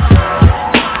mind.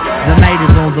 The night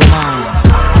is on the mind.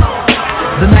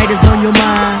 The night is on your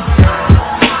mind.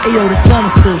 Ayo, the sun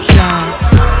is still shine,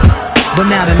 but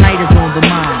now the night is on the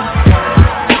mind.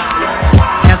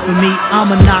 As for me, I'm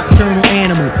a nocturnal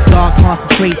animal. God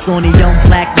concentrates on a young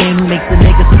black man who makes a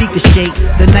nigga speak shake.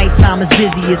 The nighttime is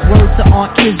busy, it's word to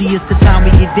Aunt Kizzy, it's the time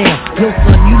we get down. Yo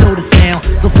son, you know the sound.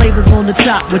 The flavor's on the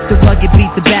top with the rugged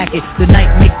beat to back it. The night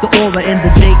makes the aura and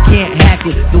the day can't hack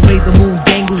it. The way the moon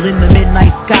dangles in the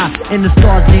midnight sky and the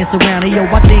stars dance around it. Yo,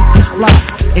 I think this fly.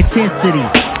 Intensity,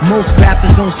 most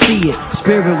rappers don't see it.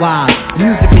 Spirit-wise,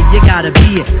 musically, you gotta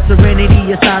be it.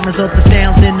 Serenity, a silence of the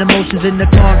sounds and emotions in the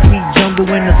concrete jungle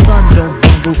when the sun don't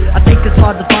bungle. I think it's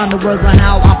hard to find the words on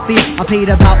how I feel. I paid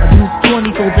about a deuce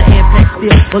 20 for the impact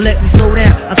still. But let me slow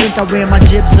down, I think I ran my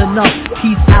jibs enough.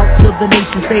 Peace out to the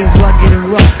nation, stay rugged and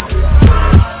rough.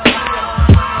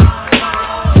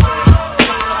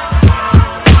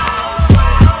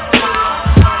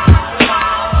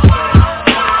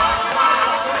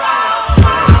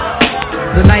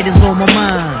 The night is on my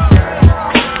mind.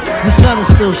 The sun will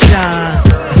still shine.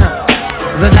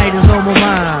 The night is on my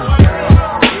mind.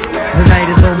 The night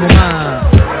is on my mind.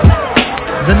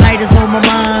 The night is on my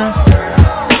mind.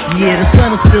 Yeah, the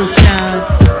sun will still shine.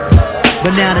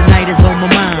 But now the night is on my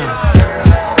mind.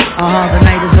 The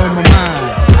night is on my mind.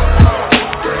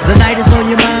 The night is on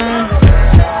your mind.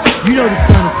 You know the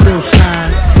sun will still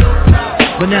shine.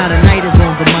 But now the night is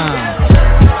on the mind.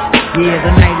 Yeah,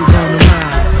 the night is on the mind.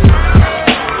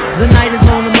 The night is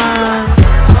on the mind.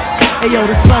 Hey yo,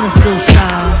 the sun will still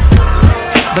shine.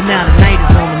 But now the night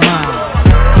is on the mind.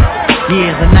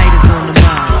 Yeah, the night is on the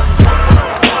mind.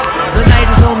 The night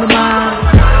is on the mind.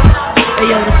 Hey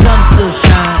yo, the sun still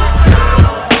shine.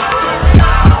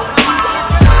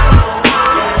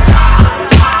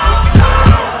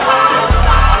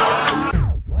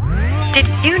 Did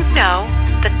you know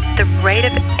that the rate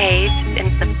of AIDS in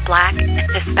the Black and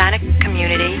Hispanic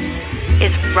community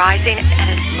is rising at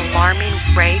an alarming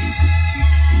rate?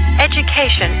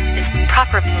 Education is the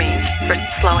proper means for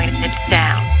slowing it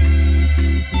down.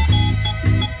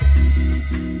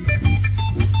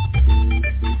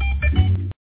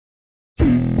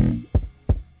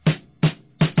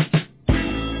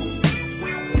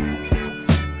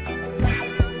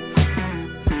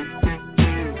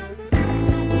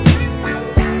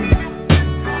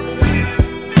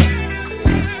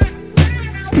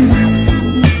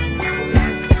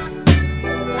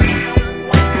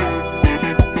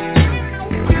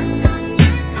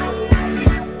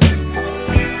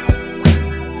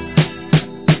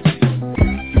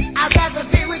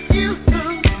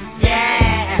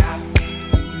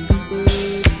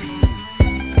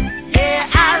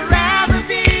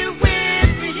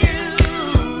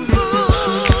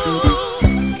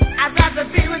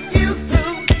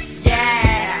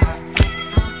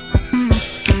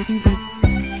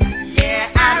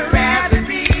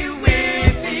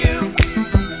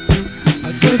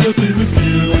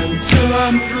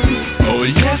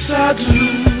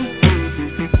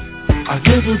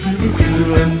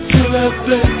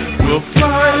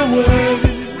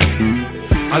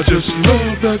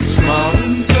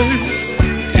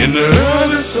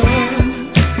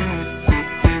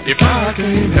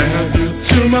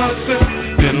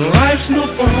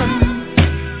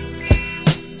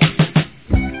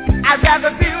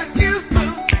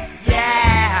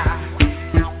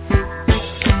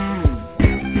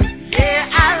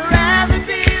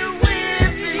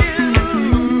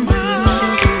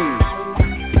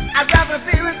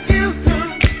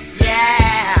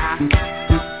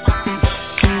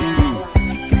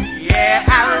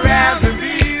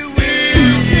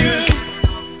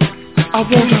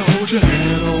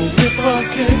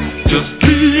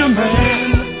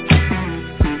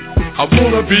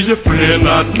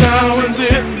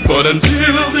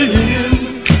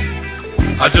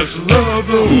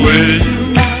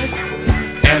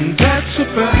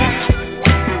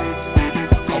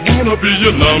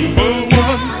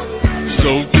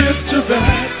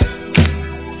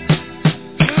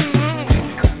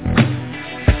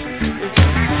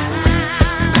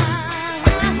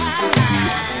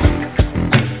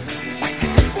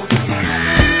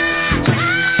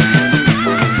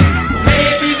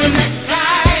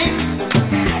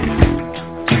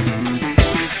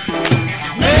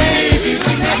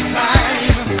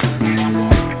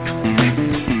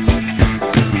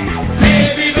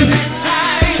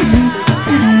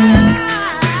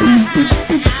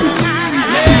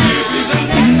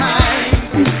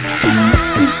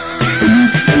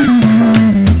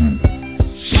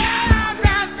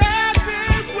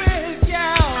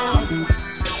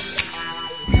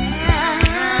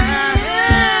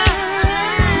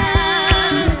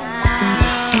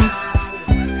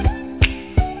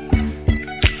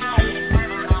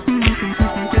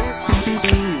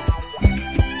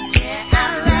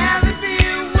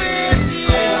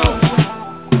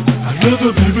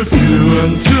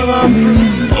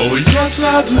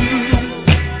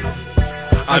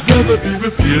 I'd rather be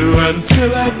with you until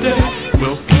that day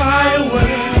will fly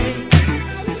away.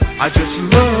 I just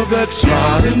love that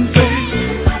smiling face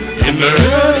in the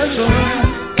early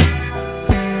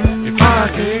sun. If I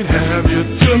can't have you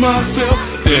to myself,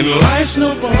 then life's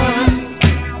no fun.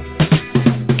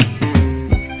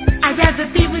 I'd rather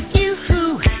be with you,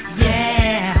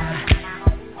 yeah.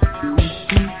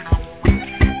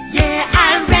 Yeah,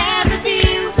 I'd rather be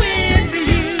with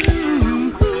you.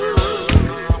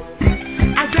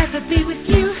 I'd rather be with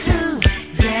you,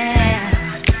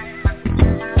 yeah.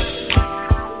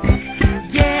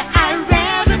 Yeah, I'd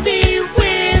rather be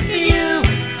with you.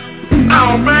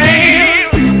 Oh, man.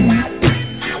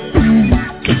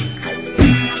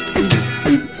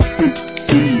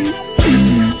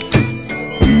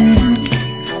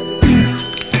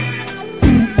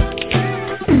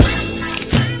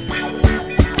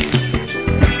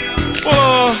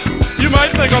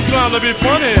 I'm trying to be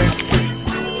funny,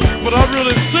 but I'm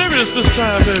really serious this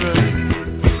time, baby.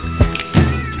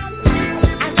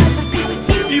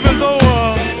 Even though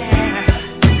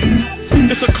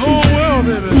it's a cold world,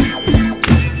 baby,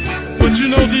 but you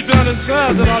know deep down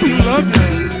inside that I do love you.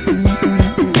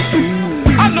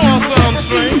 I know I sound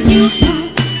strange,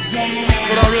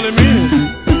 but I really mean it.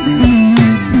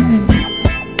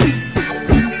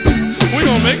 We're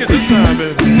gonna make it this time,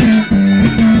 baby.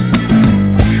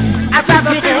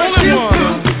 You're the only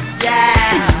one.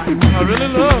 Yeah. I really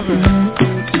love it.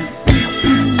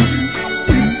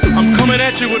 I'm coming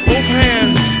at you with both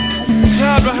hands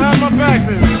tied behind my back,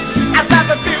 baby. I'd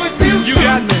rather be with you. You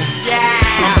got me.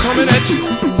 Yeah. I'm coming at you.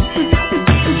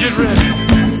 Get ready.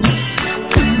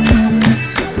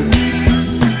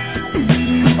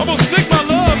 I'm gonna stick my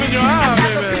love in your eye,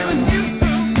 baby.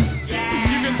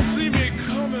 You can see me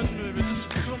coming, baby.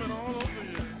 Just coming all over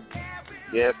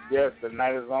you. Yes, the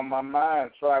night is on my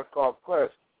mind. Tribe Called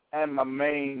Quest and my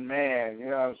main man, you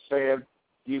know what I'm saying?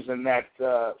 Using that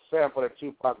sample that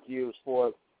Tupac used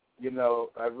for, you know,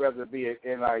 I'd rather be an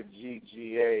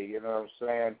N-I-G-G-A, you know what I'm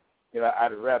saying? You know,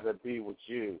 I'd rather be with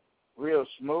you. Real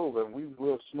smooth, and we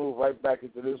real smooth right back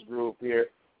into this group here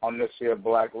on this here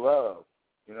Blacklove.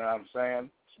 You know what I'm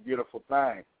saying? It's a beautiful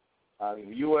thing.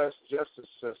 The U.S. justice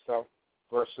system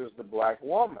versus the black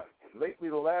woman. Lately,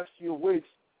 the last few weeks,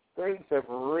 things have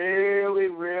really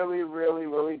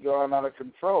gone out of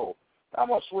control. I'm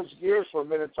going to switch gears for a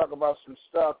minute and talk about some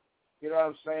stuff, you know what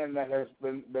I'm saying, that has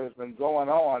been going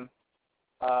on,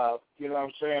 you know what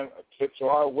I'm saying, to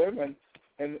our women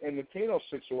in the penal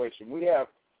situation. We have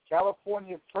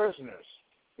California prisoners,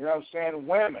 you know what I'm saying,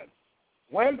 women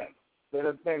that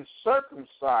have been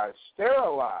circumcised,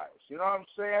 sterilized, you know what I'm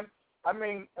saying? I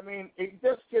mean, it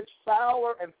just gets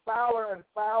fouler and fouler and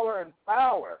fouler and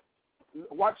fouler.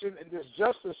 Watching this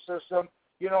justice system,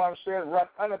 you know what I'm saying, run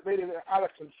unabated and out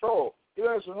of control. You know,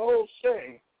 there's an old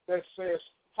saying that says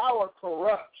power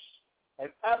corrupts,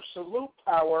 and absolute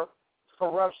power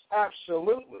corrupts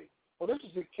absolutely. Well, this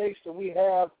is the case that we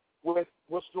have with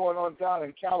what's going on down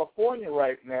in California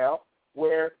right now,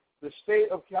 where the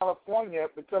state of California,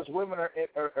 because women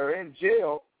are in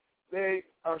jail, they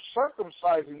are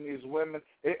circumcising these women.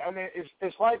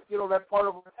 It's like, you know, that part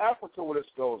of Africa where this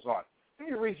goes on. Let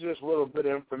me read you just a little bit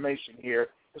of information here.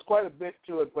 There's quite a bit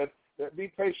to it, but be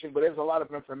patient, but there's a lot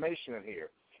of information in here.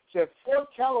 It said 4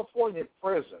 California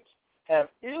prisons have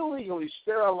illegally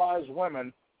sterilized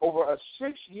women over a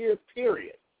 6-year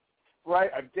period,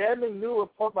 right? A damning new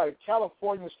report by the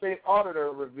California State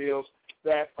Auditor reveals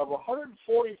that of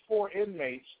 144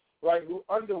 inmates, right, who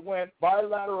underwent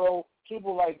bilateral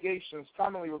tubal ligations,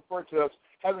 commonly referred to as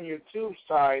having your tubes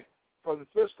tied, from the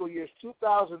fiscal years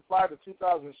 2005 to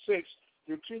 2006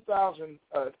 through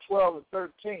 2012 and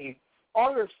 13,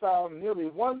 auditors found nearly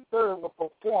 1/3 were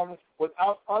performed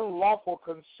without unlawful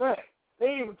consent. They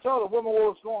didn't even tell the women what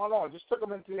was going on. Just took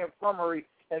them into the infirmary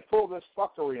and pulled this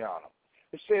fuckery on them.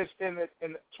 It says in the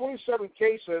 27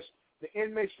 cases, the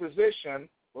inmate's physician,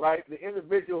 right, the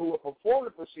individual who will perform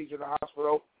the procedure in the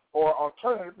hospital or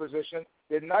alternative physician,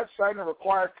 did not sign a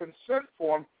required consent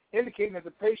form indicating that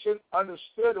the patient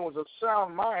understood and was of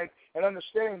sound mind and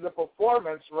understanding the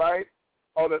performance, right,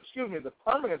 or the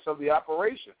permanence of the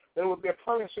operation. There would be a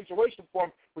permanent situation for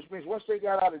them, which means once they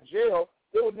got out of jail,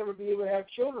 they would never be able to have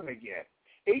children again.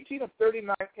 18 of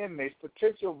 39 inmates'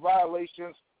 potential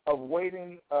violations of the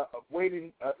waiting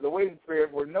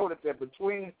period were noted that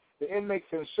between the inmate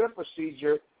consent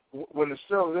procedure when the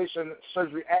sterilization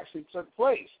surgery actually took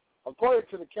place. According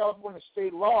to the California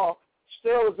state law,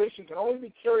 sterilization can only be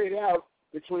carried out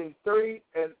between 30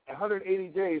 and 180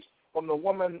 days from the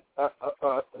woman,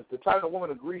 the time the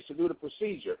woman agrees to do the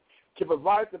procedure, to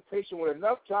provide the patient with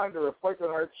enough time to reflect on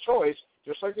her choice,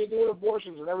 just like they do with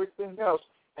abortions and everything else,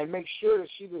 and make sure that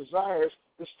she desires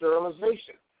the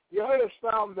sterilization. The auditors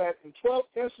found that in 12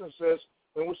 instances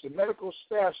in which the medical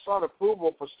staff sought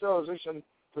approval for sterilization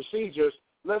procedures,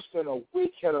 less than a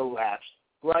week had elapsed,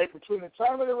 right, between the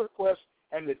time of the request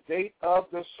and the date of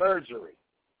the surgery.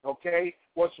 Okay?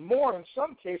 What's more, in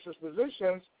some cases,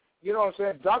 physicians,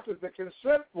 doctors the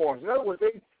consent forms. In other words,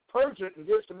 they purge it and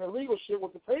did some illegal shit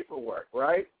with the paperwork,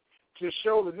 right, to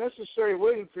show the necessary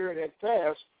waiting period had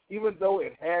passed, even though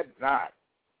it had not.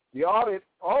 The audit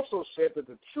also said that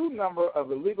the true number of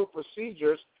illegal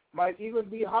procedures might even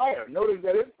be higher, noting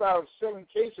that it found 7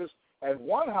 cases at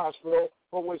one hospital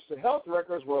for which the health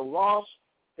records were lost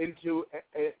into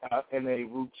in a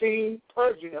routine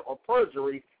purging or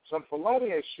perjury, some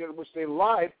felonious shit, which they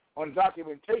lied on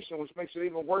documentation, which makes it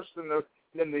even worse than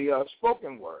the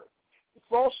spoken word.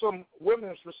 Folsom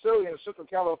Women's Facility in Central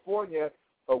California,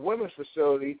 a women's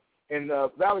facility in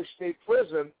Valley State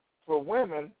Prison for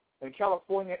Women and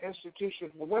California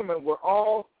Institution for Women were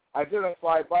all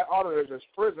identified by auditors as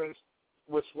prisons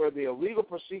where the illegal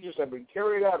procedures have been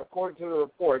carried out according to the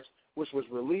reports, which was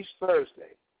released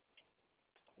Thursday.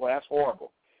 Well, that's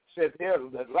horrible. Said there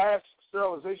that last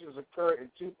sterilizations occurred in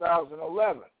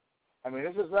 2011. I mean,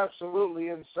 this is absolutely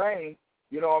insane.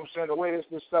 You know what I'm saying? The way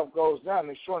this stuff goes down,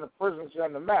 they're showing the prisons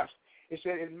and the maps. It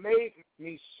said it made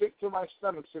me sick to my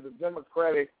stomach, said the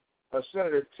Democratic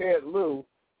Senator Ted Lieu,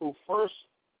 who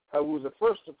was the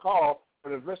first to call for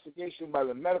an investigation by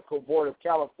the Medical Board of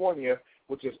California,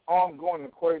 which is ongoing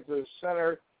according to the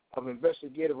Center of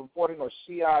Investigative Reporting, or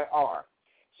CIR.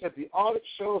 Said the audit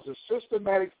shows the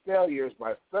systematic failures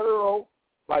by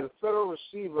the federal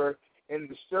receiver in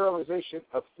the sterilization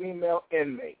of female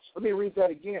inmates. Let me read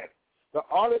that again. The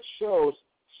audit shows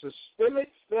systemic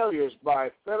failures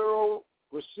by federal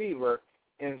receiver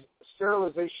in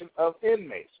sterilization of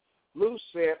inmates. Lieu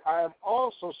said, I am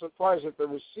also surprised that the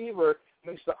receiver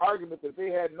makes the argument that they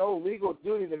had no legal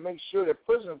duty to make sure that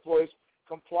prison employees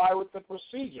comply with the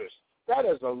procedures. That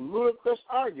is a ludicrous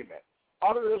argument.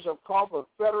 Auditors have called for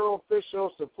federal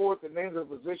officials to forward the names of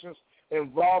physicians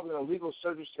involved in illegal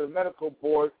surgeries to the medical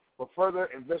board for further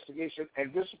investigation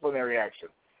and disciplinary action.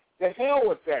 The hell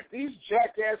with that. These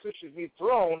jackasses should be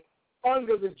thrown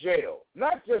under the jail.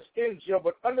 Not just in jail,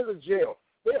 but under the jail.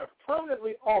 They have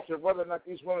permanently altered whether or not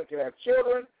these women can have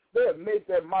children. They have made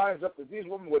their minds up that these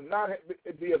women would not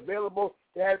be available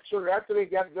to have children after they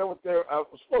got done with their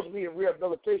supposed to be in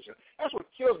rehabilitation. That's what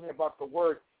kills me about the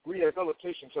word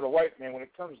rehabilitation to the white man when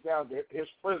it comes down to his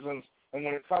prisons and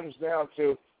when it comes down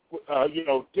to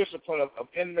discipline of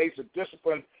inmates and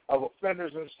discipline of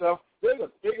offenders and stuff. They're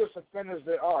the biggest offenders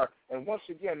there are, and once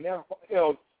again, they're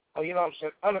held,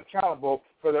 unaccountable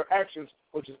for their actions,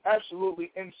 which is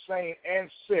absolutely insane and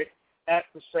sick at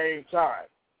the same time.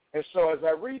 And so as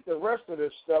I read the rest of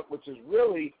this stuff, which is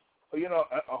really,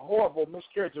 a horrible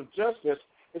miscarriage of justice,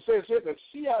 it says here that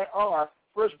CIR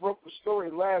first broke the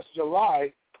story last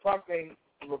July, prompting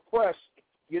requests,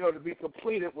 to be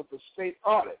completed with the state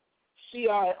audit.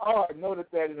 CIR noted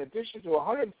that in addition to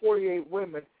 148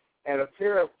 women at a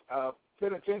pair of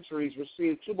penitentiaries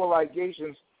received tubal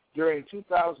ligations during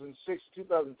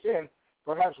 2006-2010,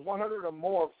 perhaps 100 or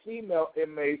more female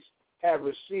inmates have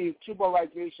received tubal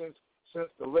ligations since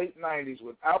the late 90s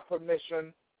without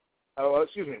prison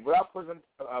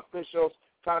officials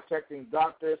contacting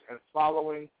doctors and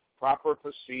following proper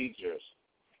procedures.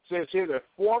 It says here that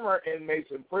former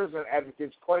inmates and prison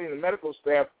advocates claim the medical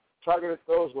staff targeted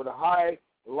those with a high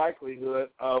likelihood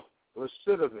of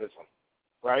recidivism,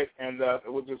 right? And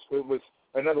it was,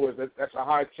 in other words, that's a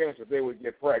high chance that they would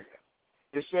get pregnant.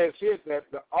 It says here that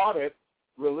the audit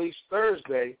released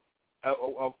Thursday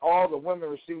of all the women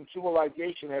receiving tubal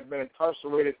ligation have been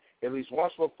incarcerated at least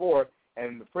once before,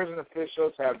 and the prison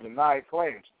officials have denied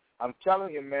claims. I'm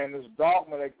telling you, man, this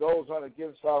dogma that goes on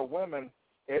against our women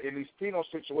in these penal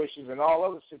situations and all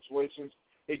other situations,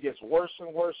 it gets worse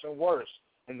and worse and worse.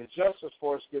 And the justice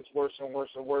force gets worse and worse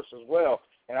and worse as well.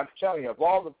 And I'm telling you, of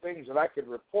all the things that I could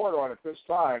report on at this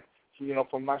time,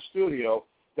 from my studio,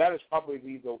 that is probably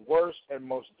the worst and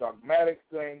most dogmatic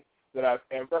thing that I've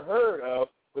ever heard of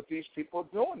with these people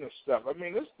doing this stuff. I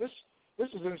mean, this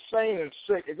is insane and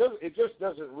sick. It just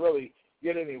doesn't really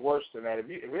get any worse than that.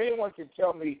 If anyone can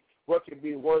tell me what could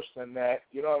be worse than that,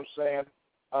 you know what I'm saying?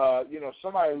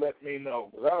 Somebody let me know,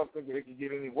 because I don't think that it can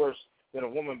get any worse than a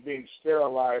woman being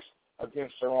sterilized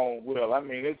against her own will. I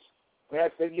mean,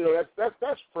 that's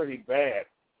pretty bad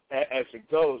as it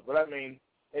goes. But I mean,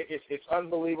 it's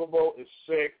unbelievable. It's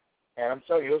sick, and I'm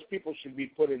telling you, those people should be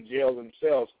put in jail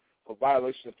themselves for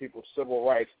violation of people's civil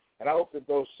rights. And I hope that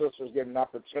those sisters get an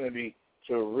opportunity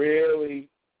to really,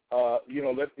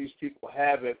 let these people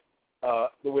have it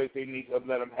the way they need to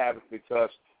let them have it, because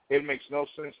it makes no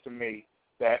sense to me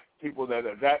that people that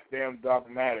are that damn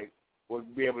dogmatic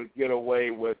would be able to get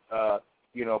away with,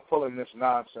 pulling this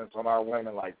nonsense on our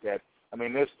women like that. I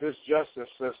mean, this justice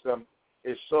system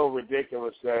is so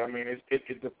ridiculous that, I mean,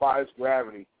 it defies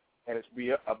gravity, and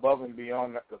it's above and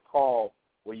beyond the call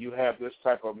where you have this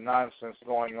type of nonsense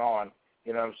going on.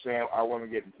 You know what I'm saying? Our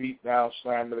women getting beat down,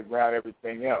 slammed to the ground,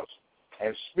 everything else.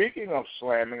 And speaking of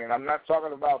slamming, and I'm not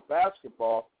talking about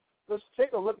basketball, let's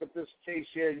take a look at this case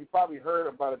here. You probably heard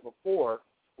about it before,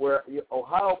 where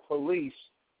Ohio police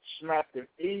smacked an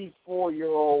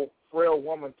 84-year-old frail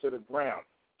woman to the ground.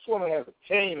 This woman has a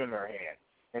cane in her hand.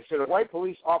 And so the white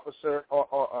police officer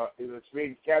that's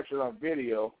being captured on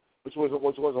video, which was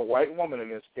a white woman in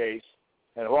this case,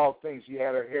 and of all things, she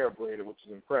had her hair braided, which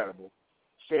is incredible,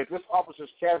 said this officer's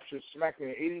captured smacking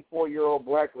an 84-year-old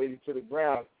black lady to the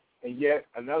ground, and yet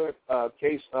another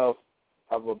case of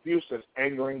abuse that's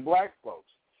angering black folks.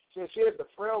 So she said the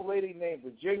frail lady named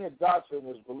Virginia Dotson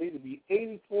was believed to be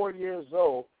 84 years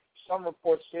old. Some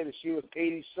reports say that she was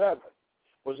 87.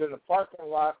 Was in the parking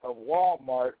lot of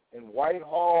Walmart in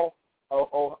Whitehall,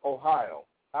 Ohio.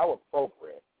 How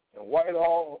appropriate. In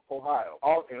Whitehall, Ohio,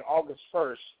 in August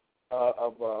 1st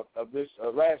of this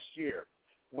last year,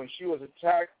 when she was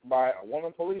attacked by a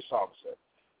woman police officer.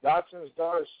 Dotson's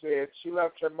daughter said she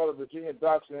left her mother, Virginia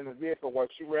Dotson, in the vehicle while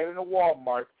she ran into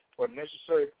Walmart for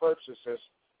necessary purchases,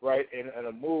 right, in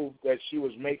a move that she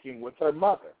was making with her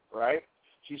mother, right?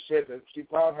 She said that she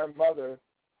found her mother,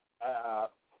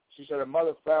 she said her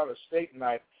mother found a steak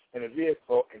knife in the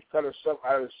vehicle and cut herself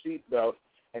out of the seatbelt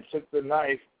and took the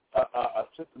knife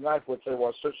with her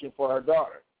while searching for her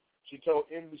daughter. She told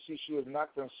NBC she was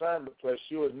not concerned because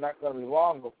she was not going to be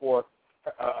long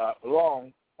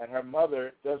and her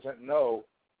mother doesn't know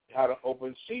how to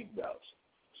open seatbelts.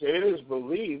 So it is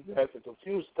believed that the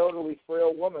confused, elderly,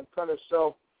 frail woman cut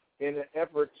herself in an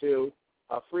effort to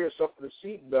free herself from the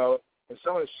seatbelt, and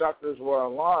some of the shoppers were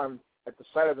alarmed at the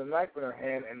sight of the knife in her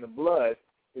hand and the blood.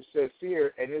 It says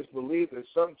here, and it is believed that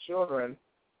some children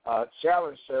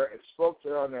challenged her and spoke to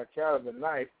her on the account of the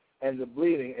knife and the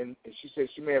bleeding, and she said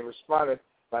she may have responded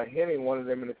by hitting one of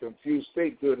them in a confused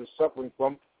state due to suffering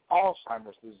from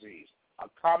Alzheimer's disease, a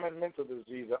common mental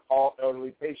disease that all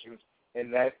elderly patients in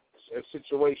that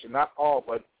situation, not all,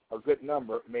 but a good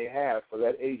number, may have for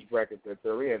that age bracket that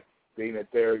they're in, being that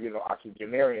they're,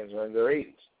 octogenarians or in their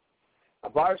 80s. A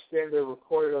bystander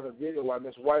recorded on the video while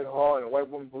Miss Whitehall and a white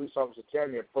woman police officer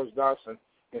Tammy approached Dawson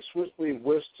and swiftly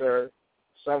whisked her,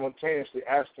 simultaneously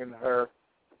asking her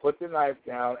to put the knife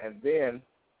down, and then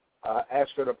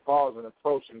asked her to pause and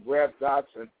approach and grab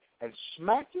Dodson and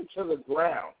smacked her to the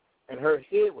ground. And her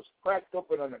head was cracked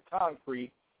open on the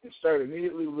concrete and started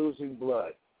immediately losing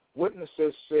blood.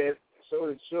 Witnesses said, some of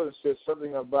the children said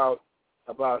something about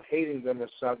hating them or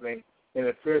something, and it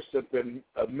appears to have been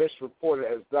misreported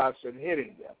as Dodson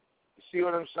hitting them. You see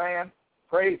what I'm saying?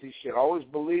 Crazy shit. Always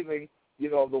believing,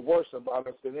 the worst about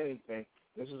us than anything.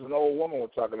 This is an old woman we're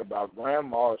talking about,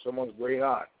 grandma or someone's great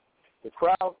aunt. The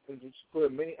crowd, which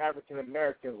included many African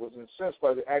Americans, was incensed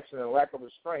by the action and lack of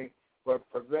restraint, but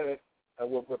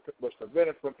was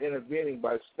prevented from intervening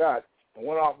by Scott and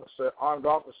one armed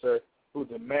officer, who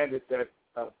demanded that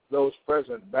those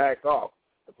present back off.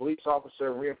 The police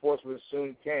officer and reinforcements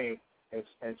soon came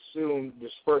and soon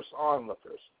dispersed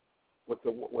onlookers. With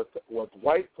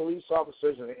white police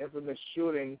officers and the infamous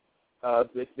shooting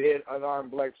the dead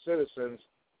unarmed black citizens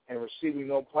and receiving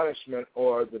no punishment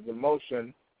or the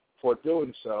demotion for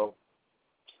doing so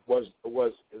was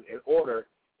an order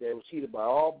that was heeded by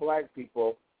all black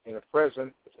people in the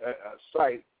present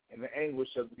sight and the anguish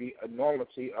of the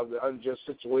enormity of the unjust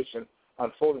situation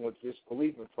unfolding with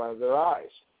disbelief in front of their eyes.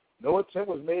 No attempt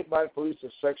was made by the police to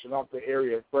section off the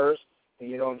area at first,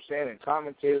 and and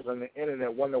commentators on the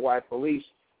internet wonder why police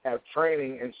have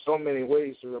training in so many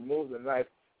ways to remove the knife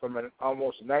from an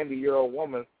almost 90-year-old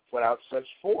woman without such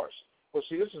force. Well,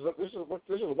 see, this is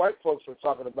white folks we're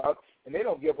talking about, and they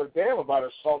don't give a damn about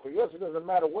assaulting us. It doesn't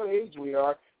matter what age we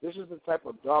are. This is the type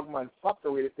of dogma and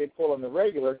fuckery that they pull on the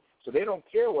regular, so they don't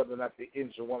care whether or not they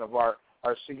injure one of our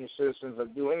senior citizens or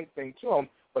do anything to them.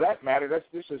 For that matter,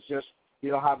 this is just,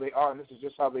 how they are, and this is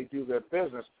just how they do their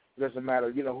business. It doesn't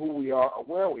matter, who we are or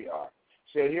where we are.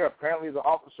 Said here, apparently the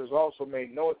officers also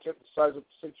made no attempt to size up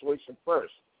the situation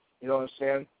first. You know what I'm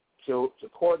saying? To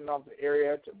cordon off the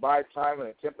area, to buy time and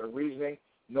attempt at reasoning,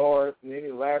 nor in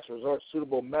any last resort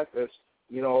suitable methods,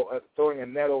 throwing a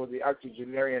net over the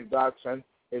octogenarian Dodson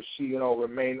if she,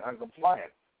 remained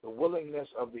uncompliant. The willingness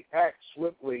of the act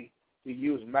swiftly to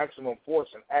use maximum force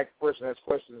and act first and ask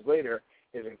questions later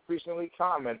is increasingly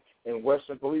common in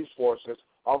Western police forces,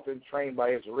 often trained by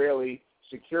Israeli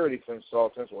security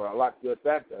consultants, or a lot good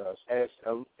that does, as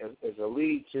a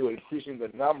lead to increasing the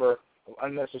number of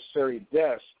unnecessary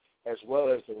deaths, as well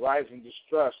as the rising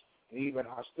distrust and even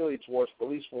hostility towards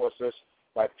police forces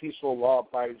by peaceful,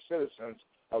 law-abiding citizens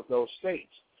of those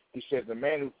states. He said the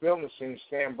man who filmed the scene,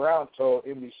 Stan Brown, told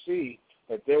NBC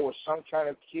that there were some kind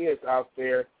of kids out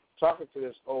there talking to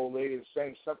this old lady and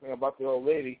saying something about the old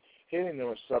lady hitting them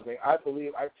or something. I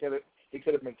believe he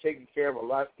could have been taken care of a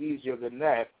lot easier than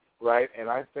that, right? And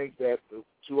I think that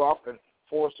too often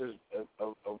forces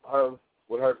of her,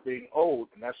 with her being old,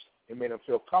 and it made him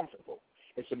feel comfortable.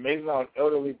 It's amazing how an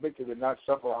elderly victim did not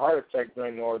suffer a heart attack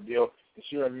during the ordeal, and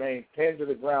she remained pinned to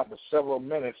the ground for several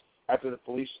minutes after the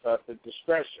police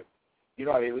discretion. You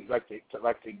know how they like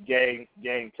to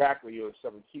gang tackle you and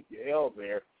stuff and keep you held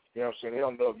there. You know what I'm saying? They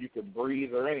don't know if you can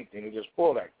breathe or anything. They just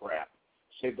pull that crap.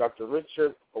 Say Dr.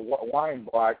 Richard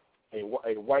Weinblatt, the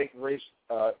white race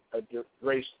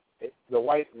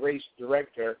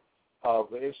director of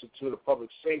the Institute of Public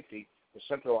Safety at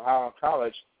Central Ohio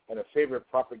College and a favorite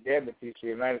propaganda piece of the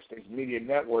United States media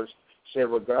networks, said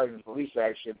regarding police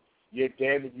action, "You're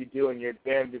damned if you do and you're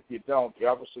damned if you don't. The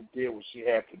officer did what she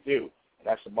had to do." And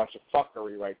that's a bunch of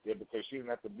fuckery right there, because she didn't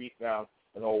have to beat down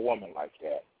an old woman like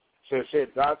that. So it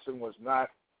said Dodson was not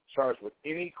charged with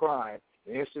any crime.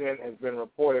 The incident has been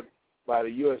reported by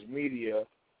the U.S. media,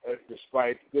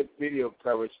 despite good video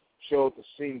coverage, showed the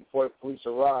scene before the police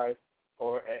arrived,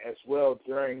 or as well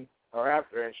during or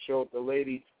after, and showed the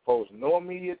lady posed no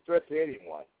immediate threat to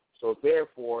anyone. So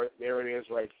therefore, there it is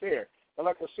right there. And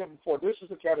like I said before, this is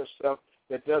the kind of stuff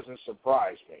that doesn't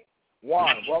surprise me.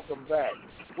 Juan, welcome back.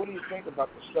 What do you think about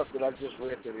the stuff that I just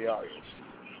read to the audience?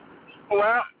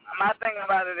 Well, my thing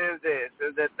about it is this,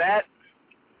 is that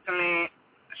to me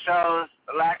shows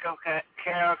a lack of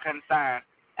care or concern.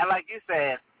 And like you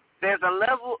said, there's a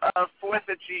level of force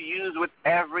that you use with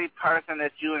every person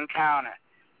that you encounter.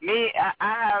 Me, I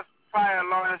have prior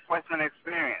law enforcement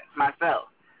experience myself.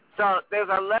 So there's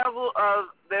a level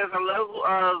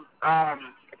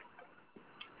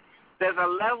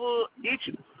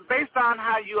each based on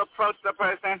how you approach the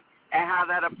person and how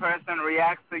that a person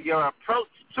reacts to your approach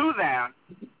to them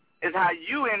is how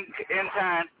you in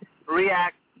turn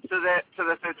react to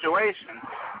the situation.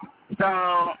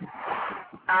 So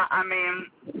I mean,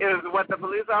 is what the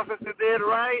police officer did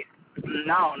right?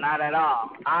 No, not at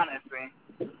all, honestly.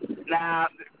 Now,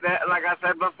 like I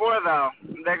said before, though,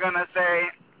 they're going to say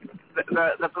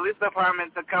the police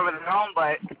department, to cover their own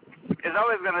butt, is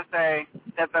always going to say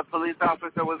that the police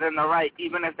officer was in the right,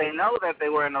 even if they know that they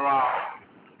were in the wrong.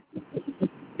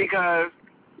 Because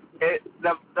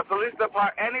the police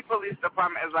department, any police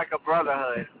department is like a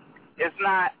brotherhood. It's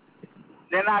not,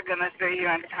 they're not going to sit here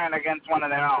and turn against one of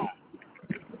their own.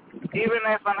 Even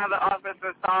if another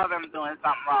officer saw them doing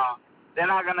something wrong, they're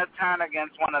not going to turn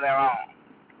against one of their own.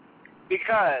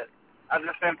 Because of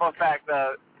the simple fact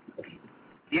of,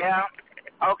 yeah,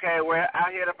 okay, we're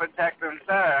out here to protect them,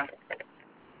 sir.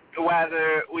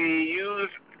 Whether we use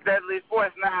deadly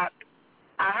force. Now,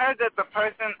 I heard that the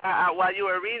person, while you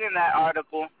were reading that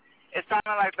article, it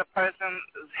sounded like the person's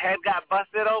head got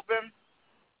busted open.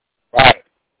 Right.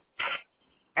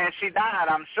 And she died,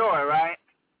 I'm sure, right?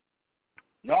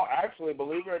 No, actually,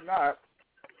 believe it or not,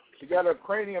 she got her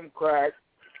cranium cracked,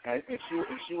 and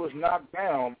she was knocked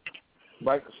down.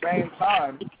 But at the same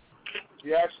time,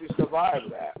 she actually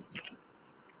survived that.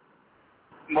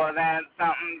 Well, then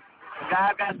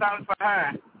God got something for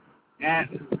her and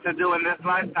to do in this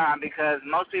lifetime, because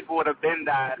most people would have been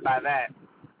died by that.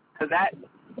 Because that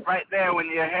right there, when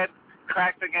your head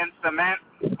cracks against cement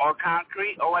or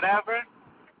concrete or whatever,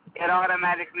 it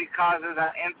automatically causes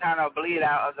an internal bleed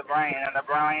out of the brain, and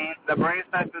the brain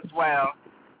starts to swell.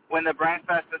 When the brain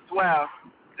starts to swell,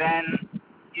 then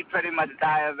you pretty much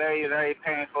die a very, very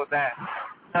painful death.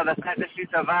 So the fact that she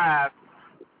survived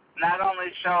not only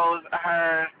shows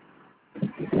her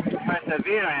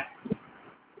perseverance,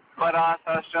 but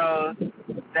also shows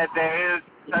that there is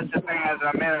such a thing as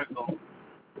a miracle.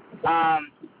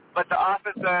 But the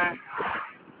officer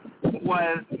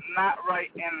was not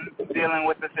right in dealing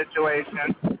with the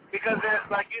situation, because there's,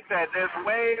 like you said, there's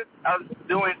ways of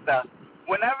doing stuff.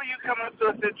 Whenever you come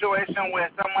into a situation where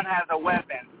someone has a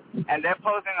weapon and they're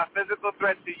posing a physical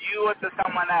threat to you or to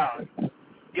someone else,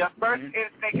 your first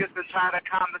instinct is to try to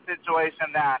calm the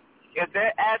situation down. If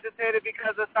they're agitated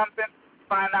because of something,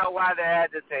 find out why they're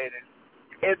agitated.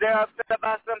 If they're upset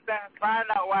about something, find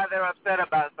out why they're upset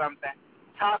about something.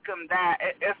 Talk them down.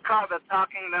 It's called the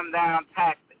talking them down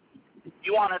tactic.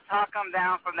 You want to talk them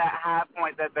down from that high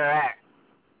point that they're at.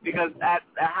 Because at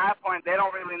a high point, they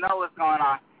don't really know what's going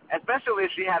on, especially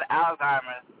if she had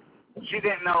Alzheimer's. she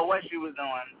didn't know what she was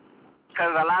doing.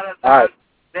 Because a lot of times,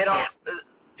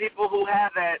 people who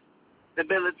have that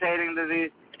debilitating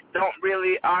disease aren't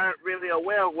really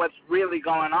aware of what's really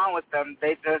going on with them.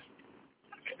 They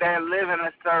live in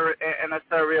a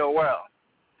surreal world.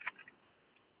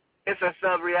 It's a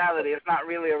sub-reality. It's not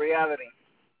really a reality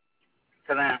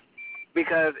to them.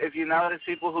 Because if you notice,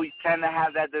 people who tend to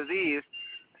have that disease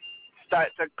start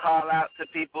to call out to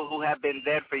people who have been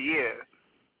dead for years.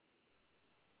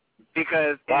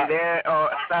 Because or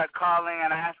start calling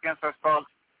and asking for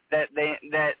folks that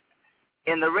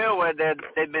in the real world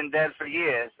they've been dead for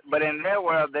years, but in their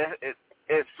world it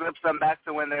slips them back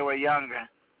to when they were younger,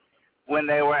 when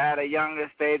they were at a younger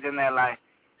stage in their life.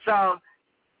 So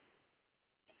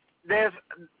the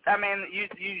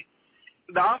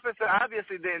officer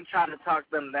obviously didn't try to talk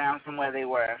them down from where they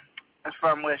were,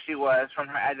 from where she was, from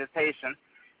her agitation.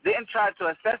 Didn't try to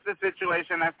assess the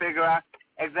situation and figure out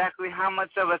exactly how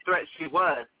much of a threat she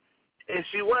was. If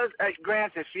she was,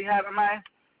 granted, she had a knife,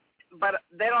 but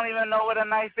they don't even know what a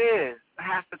knife is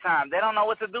half the time. They don't know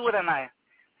what to do with a knife.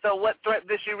 So what threat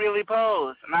did she really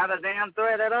pose? Not a damn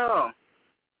threat at all.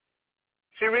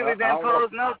 She really didn't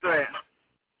pose no threat.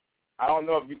 I don't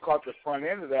know if you caught the front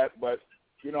end of that, but,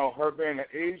 her being the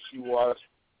age she was,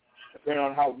 depending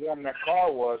on how warm that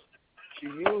car was, she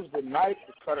used the knife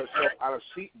to cut herself out of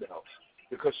seatbelts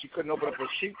because she couldn't open up her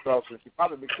seatbelts, and she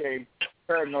probably became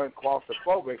paranoid and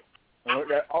claustrophobic. And with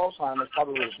that Alzheimer's,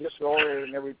 probably was disoriented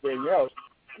and everything else,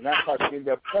 and that's how she ended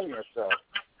up killing herself.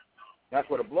 That's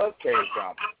where the blood came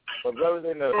from. But rather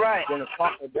than to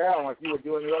calm her down like you were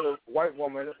doing the other white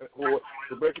woman who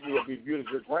basically would be viewed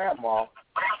as your grandma,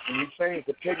 and you change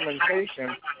the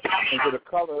pigmentation into the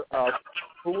color of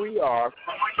who we are,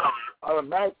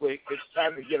 automatically it's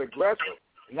time to get aggressive.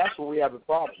 And that's where we have the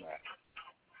problem at.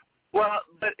 Well,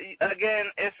 but again,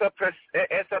 it's a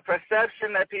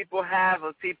perception that people have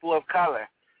of people of color,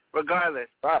 regardless.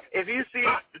 Right. If you see,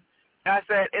 I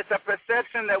said it's a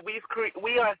perception that we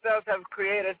ourselves have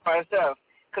created for ourselves.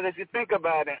 Because if you think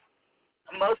about it,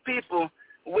 most people,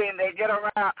 when they get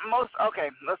around,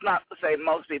 let's not say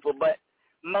most people, but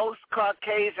most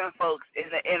Caucasian folks in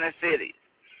the inner cities,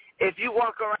 if you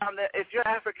walk around if you're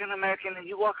African American and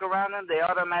you walk around them, they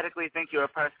automatically think you're a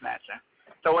purse snatcher.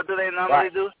 So what do they normally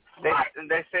do?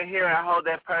 They sit here and hold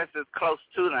their purses close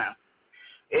to them.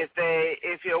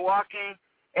 If you're walking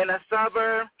in a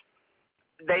suburb,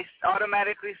 they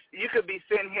automatically, you could be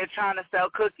sitting here trying to sell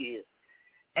cookies,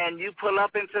 and you pull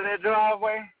up into their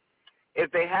driveway.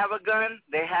 If they have a gun,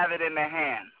 they have it in their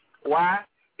hand. Why?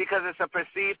 Because it's a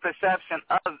perceived perception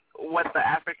of what the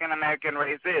African American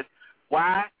race is.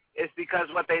 Why? It's because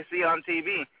what they see on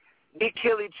TV. We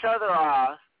kill each other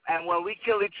off, and when we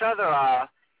kill each other off,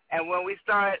 and when we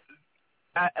start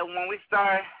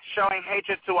showing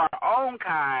hatred to our own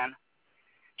kind,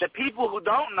 the people who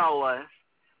don't know us,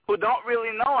 who don't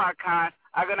really know our kind,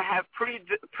 are going to have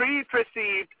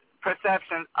pre-perceived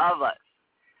perceptions of us,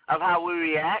 of how we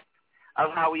react,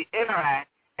 of how we interact,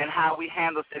 and how we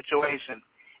handle situations.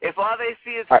 If all they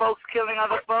see is folks killing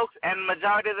other folks, and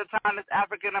majority of the time it's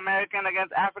African American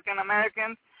against African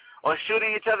Americans, or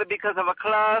shooting each other because of a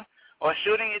club, or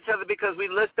shooting each other because we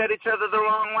looked at each other the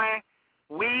wrong way,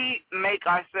 we make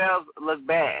ourselves look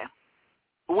bad.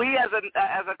 We as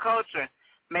a culture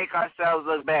make ourselves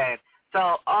look bad.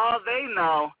 So all they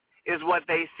know is what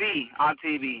they see on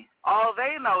TV. All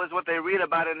they know is what they read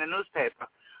about in the newspaper.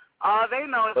 All they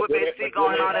know is what they see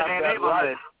going on in their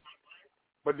neighborhood.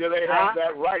 But do they have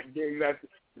that right, do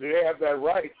they have that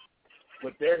right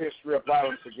with their history of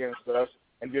violence against us?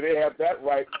 And do they have that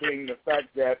right being the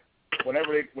fact that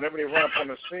whenever they run up on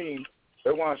the scene,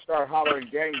 they want to start hollering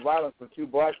gang violence when two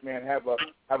black men have a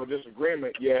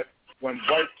disagreement, yet when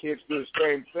white kids do the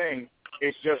same thing,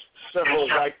 it's just several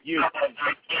white youth,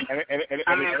 and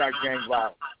it's not gang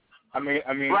violence. I mean,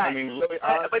 really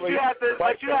honestly, with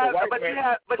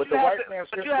the white man's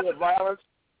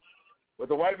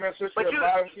history of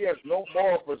violence, he has no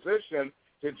moral position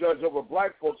to judge over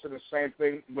black folks in the same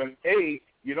thing when, A,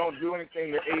 you don't do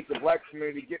anything to aid the black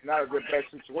community getting out of the bad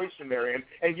situation they're in,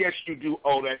 and yes, you do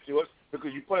owe that to us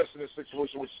because you put us in a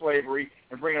situation with slavery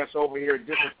and bringing us over here and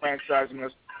disenfranchising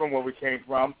us from where we came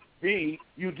from. B,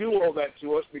 you do owe that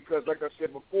to us because, like I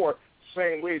said before,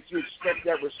 same way that you expect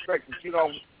that respect that you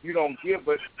don't give,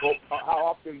 but how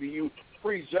often do you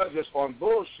prejudge us on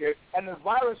bullshit and the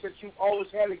violence that you've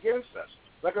always had against us?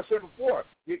 Like I said before,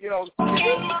 just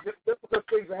because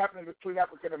things are happening between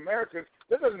African Americans,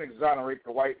 that doesn't exonerate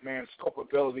the white man's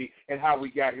culpability and how we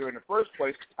got here in the first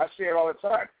place. I say it all the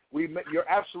time. You're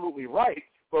absolutely right,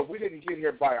 but we didn't get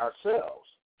here by ourselves.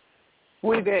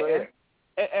 We didn't.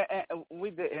 And we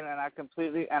did, and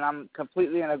I'm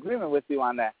completely in agreement with you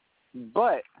on that.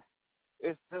 But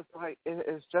it's just like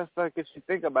if you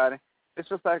think about it, it's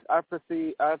just like our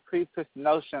preconceived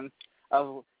notion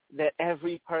of that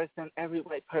every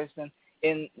white person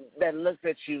that looks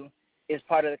at you is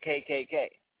part of the KKK.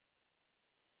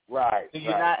 Right.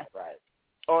 Right.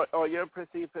 Or your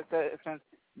perceived perception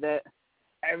that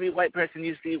every white person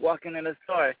you see walking in the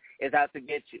store is out to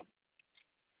get you.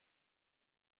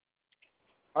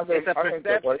 I think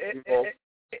that white people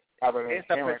have an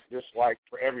inherent dislike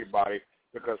for everybody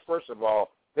because, first of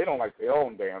all, they don't like their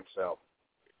own damn self.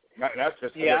 That's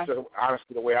just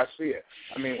honestly the way I see it.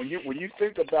 I mean, when you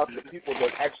think about the people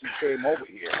that actually came over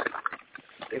here,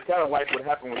 it's kind of like what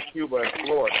happened with Cuba and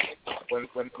Florida. When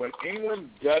England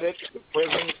gutted the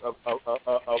prisons of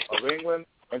England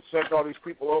and sent all these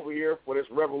people over here for this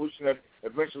revolution that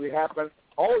eventually happened,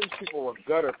 all these people were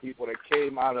gutter people that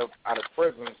came out of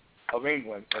prisons of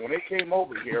England. And when they came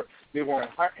over here, they were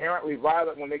inherently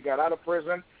violent when they got out of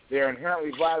prison. They're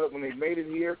inherently violent when they made it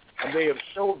here, and they have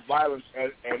showed violence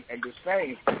and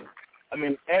disdain. I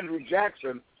mean, Andrew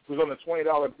Jackson, who's on the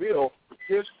 $20 bill,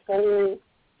 his whole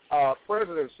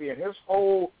presidency and his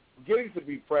whole getting to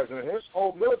be president, his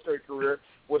whole military career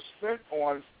was spent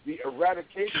on the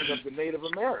eradication of the Native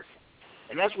American.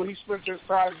 And that's what he spent his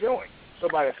time doing. So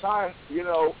by the time,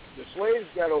 the slaves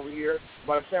got over here,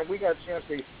 by the time we got a chance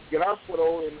to get our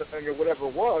foothold in whatever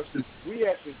it was, we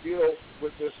had to deal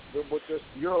with this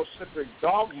Eurocentric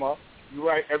dogma,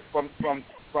 right, from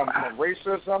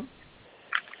racism,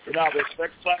 there's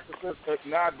sex practices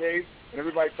nowadays, and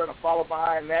everybody's trying to follow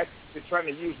behind that. They're trying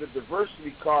to use the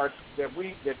diversity card that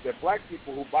black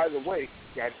people who, by the way,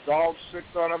 got dogs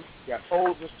sicked on them, got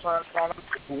hoses turned on them,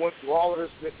 who went through all of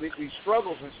these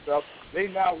struggles and stuff. They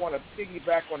now want to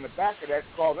piggyback on the back of that,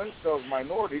 call themselves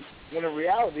minorities, when in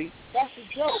reality, that's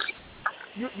a joke.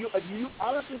 You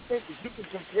honestly think that you can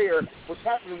compare what's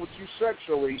happening with you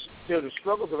sexually to the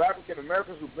struggles of African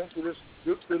Americans who've been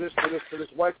through this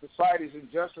white society's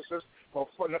injustices for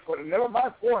never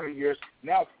mind 400 years,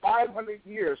 now 500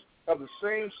 years of the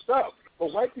same stuff.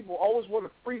 But white people always want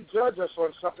to prejudge us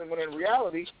on something when in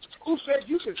reality, who said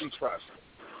you could be trusted?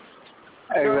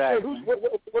 Exactly.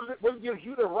 What gives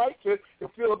you the right to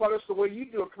feel about us the way you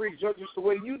do, or prejudge us the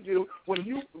way you do, when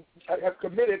you have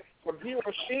committed from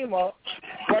Hiroshima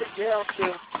right down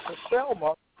to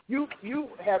Selma? You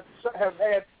have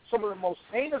had some of the most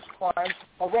heinous crimes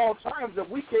of all times that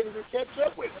we can't even catch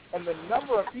up with. And the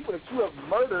number of people that you have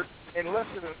murdered in less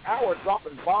than an hour,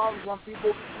 dropping bombs on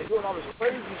people and doing all this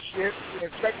crazy shit,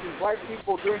 infecting black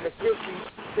people during the 50s,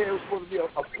 saying it was supposed to be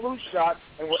a flu shot,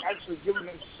 and we're actually giving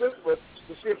them syphilis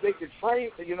to see if they could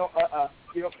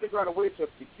figure out a way to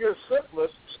cure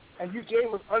syphilis, and you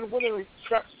gave us unwittingly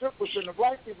shot syphilis in the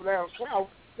black people down south.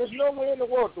 There's no way in the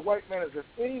world the white man is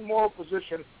in any moral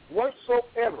position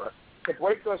whatsoever to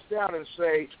break us down and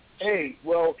say, hey,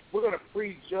 well, we're going to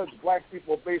prejudge black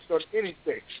people based on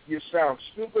anything. You sound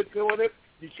stupid doing it.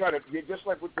 You try to, just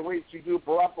like with the way you do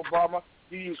Barack Obama,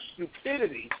 you use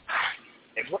stupidity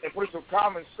and put some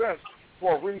common sense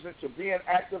for a reason to being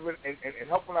active and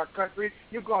helping our country.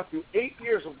 You've gone through 8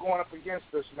 years of going up against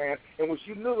this man in which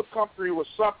you knew the country was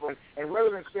suffering, and rather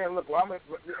than saying, look,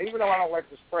 even though I don't like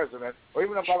this president, or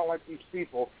even if I don't like these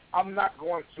people, I'm not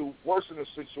going to worsen the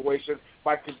situation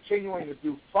by continuing to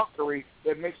do fuckery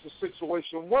that makes the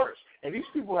situation worse. And these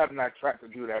people have not tried to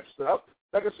do that stuff.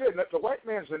 Like I said, the white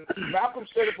man's in, Malcolm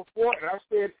said it before, and I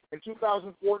said in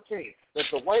 2014, that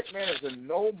the white man is in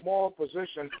no moral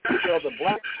position to tell the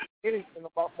black anything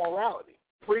about morality.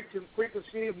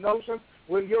 Preconceived notions,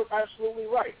 well, you're absolutely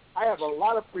right. I have a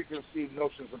lot of preconceived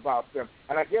notions about them,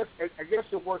 and I guess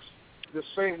it works the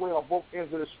same way on both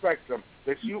ends of the spectrum,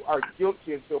 that you are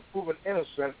guilty until proven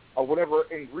innocent of whatever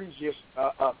egregious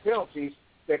penalties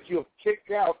that you have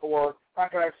kicked out, or how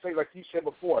can I say, like you said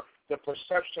before, the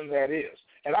perception that is.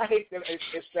 And I hate that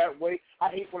it's that way. I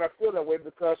hate when I feel that way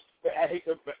because I hate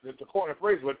the corner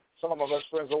phrase, but some of my best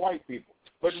friends are white people.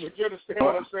 But if you understand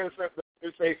what I'm saying, they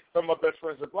say some of my best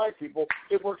friends are black people,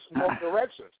 it works in both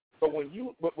directions. But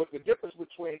what the difference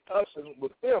between us and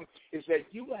with them is that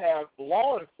you have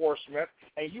law enforcement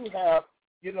and you have,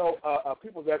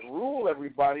 people that rule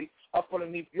everybody up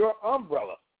underneath your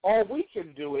umbrella. All we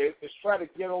can do is try to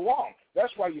get along.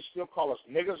 That's why you still call us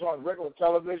niggers on regular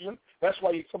television. That's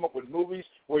why you come up with movies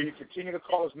where you continue to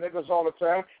call us niggers all the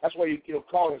time. That's why you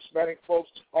call Hispanic folks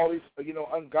all these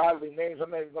ungodly names.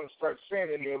 I'm not even going to start saying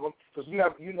any of them because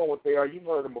you know what they are. You've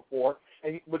heard them before.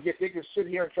 But yet they can sit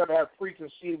here and try to have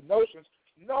preconceived notions.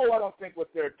 No, I don't think what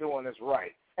they're doing is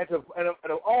right. And of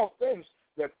all things,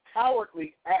 the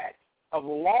cowardly act of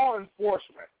law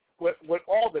enforcement, with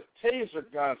taser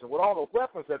guns and with all the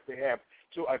weapons that they have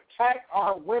to attack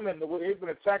our women the way they've been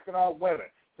attacking our women,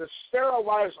 to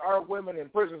sterilize our women in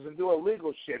prisons and do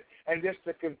illegal shit, and just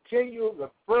to continue the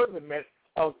furtherment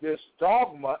of this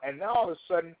dogma, and now all of a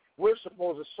sudden we're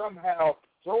supposed to somehow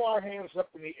throw our hands up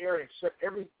in the air and accept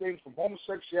everything from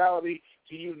homosexuality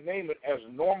to you name it as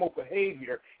normal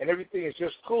behavior, and everything is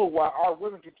just cool while our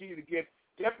women continue to get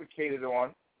deprecated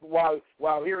on, while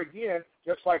here again,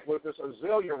 just like with this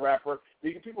Azalea rapper,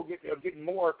 people are getting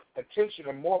more attention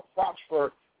and more props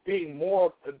for being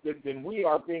more than we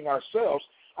are being ourselves.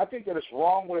 I think that it's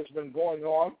wrong what has been going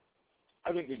on.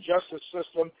 I think the justice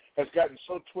system has gotten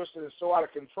so twisted and so out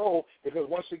of control because,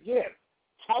 once again,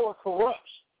 power corrupts.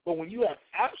 But when you have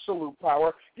absolute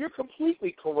power, you're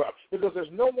completely corrupt because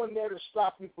there's no one there to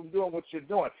stop you from doing what you're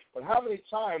doing. But how many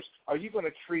times are you going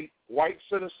to treat white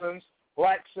citizens,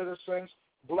 black citizens,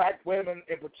 black women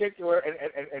in particular,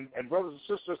 and brothers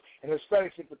and sisters and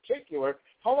Hispanics in particular?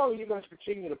 How long are you going to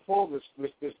continue to pull this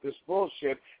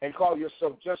bullshit and call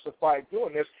yourself justified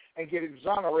doing this and get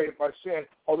exonerated by saying,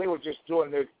 oh, they were just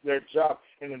doing their job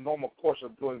in the normal course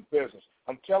of doing business?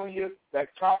 I'm telling you,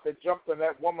 that cop that jumped on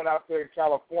that woman out there in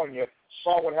California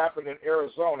saw what happened in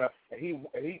Arizona, and he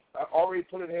already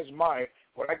put it in his mind,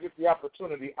 when I get the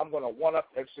opportunity, I'm going to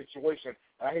one-up that situation.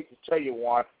 And I hate to tell you,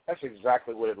 Juan, that's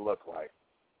exactly what it looked like.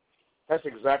 That's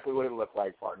exactly what it looked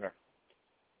like, partner.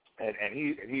 And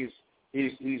he's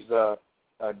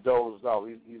dozed off.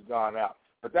 He's gone out.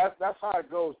 But that's how it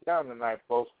goes down tonight,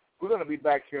 folks. We're going to be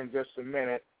back here in just a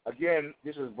minute. Again,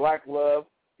 this is Blacklove.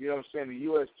 You know what I'm saying? The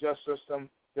U.S. justice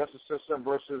system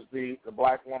versus the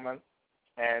black woman.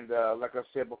 And like I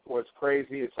said before, it's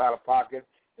crazy. It's out of pocket.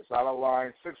 It's out of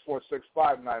line.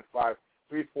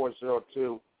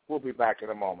 646-595-3402. We'll be back in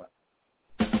a moment.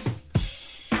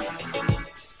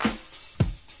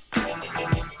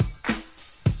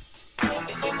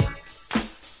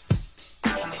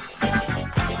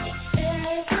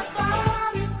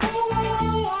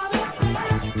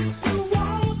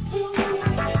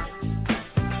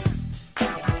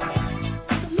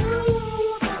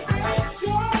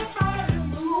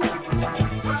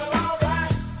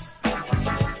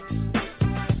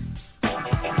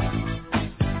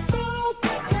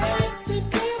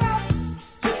 Get out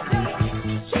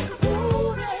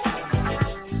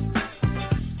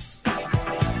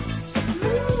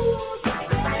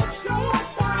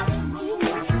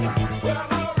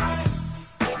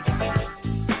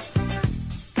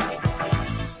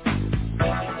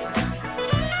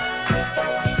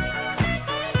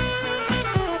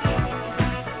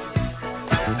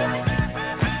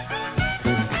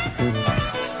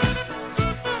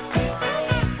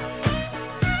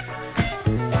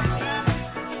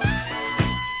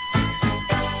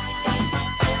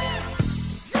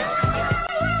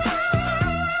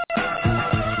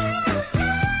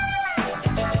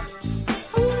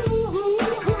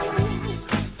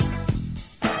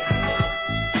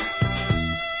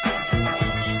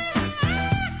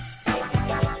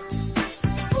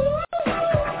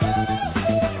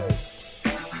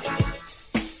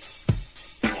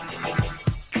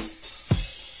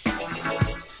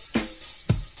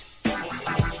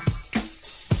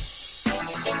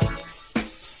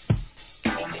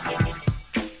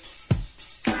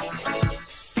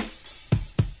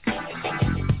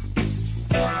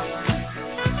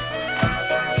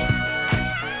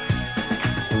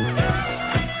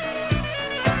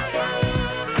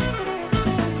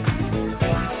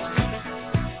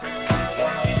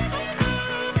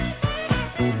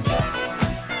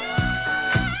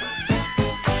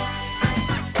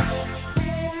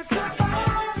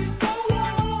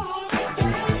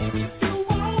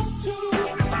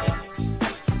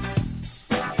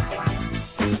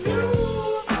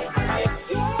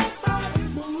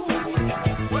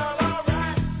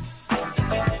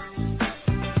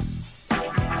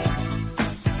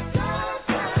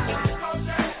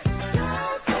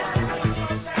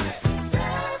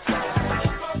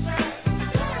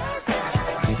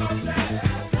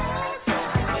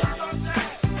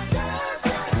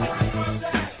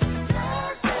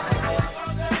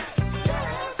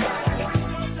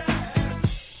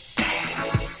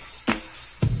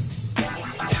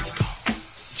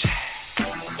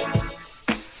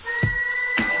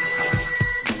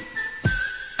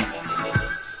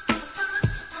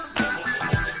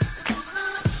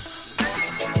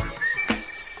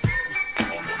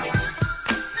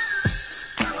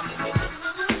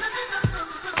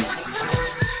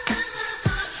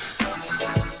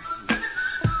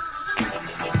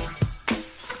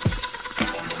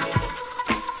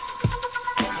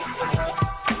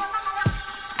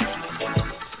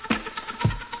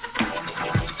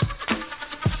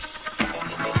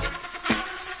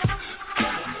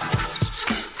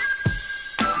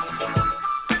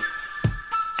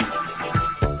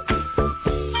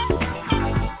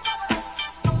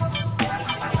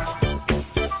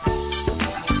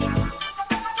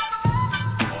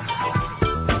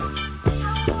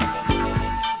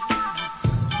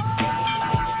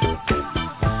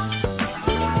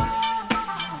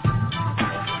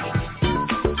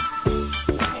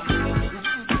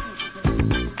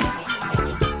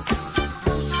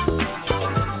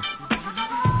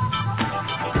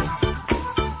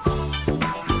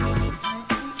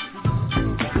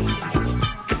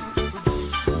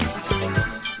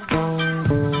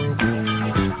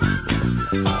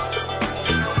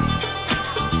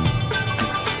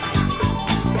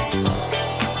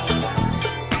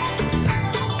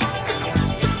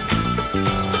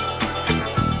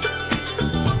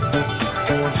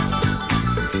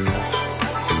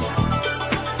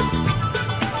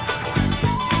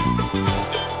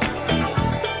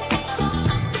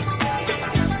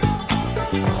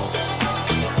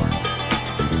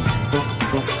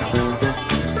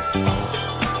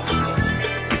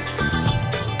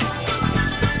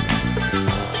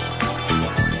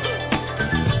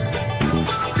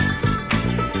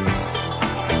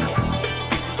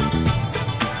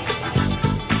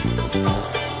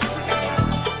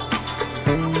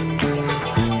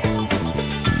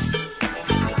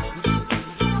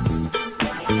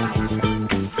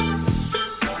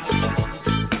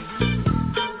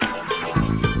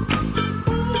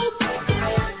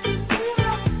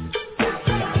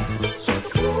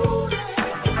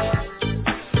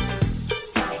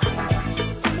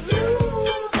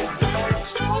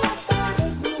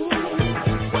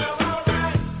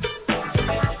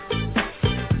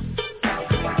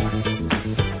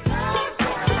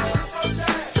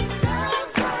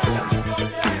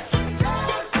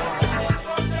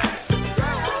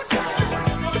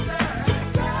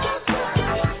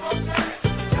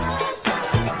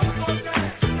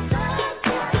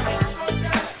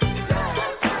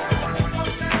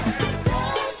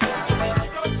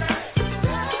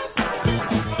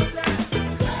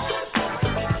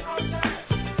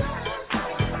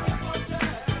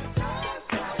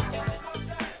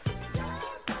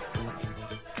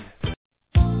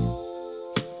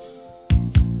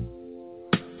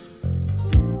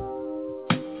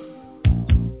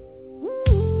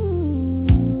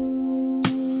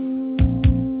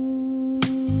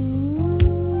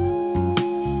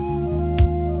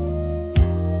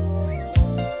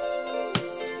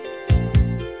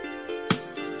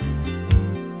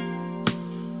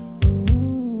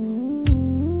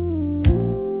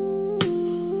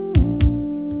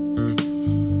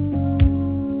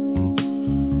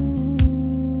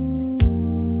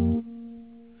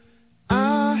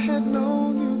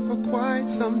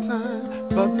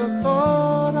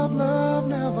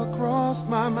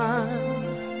my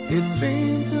mind. It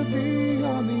seemed to be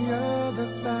on the other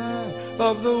side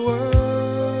of the world.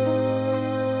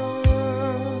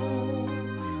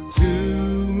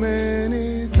 Too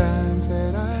many times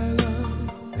that I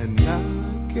loved and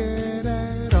not cared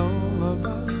at all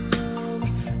about love,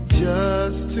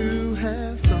 just to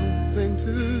have something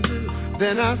to do.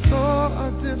 Then I saw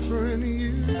a different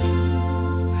you,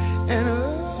 and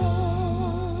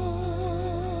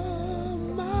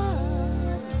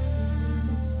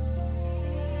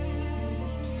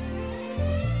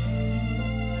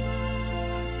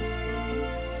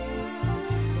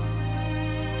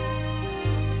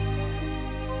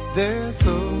there's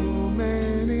so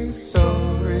many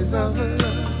stories of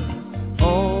love,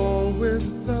 all with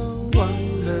the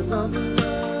wonders of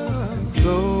love.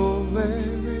 So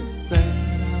very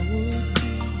sad I would be,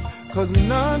 'cause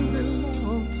none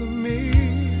belong to me.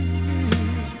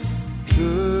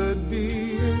 Could be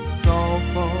it's all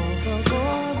for the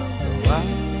bother, so I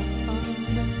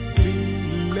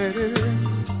let it in.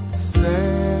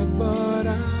 Sad, but I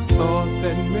thought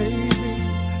that maybe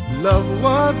love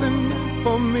wasn't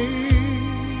for me.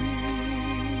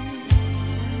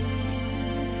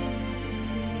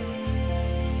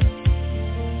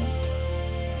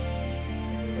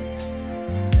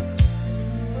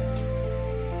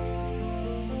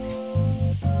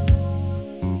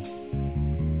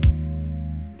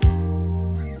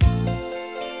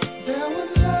 There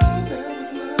was love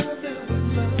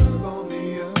on the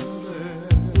other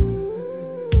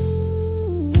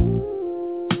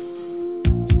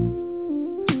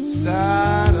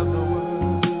side of the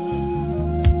world.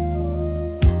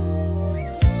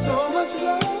 So much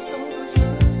love, so much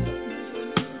love, so much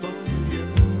love on the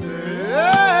other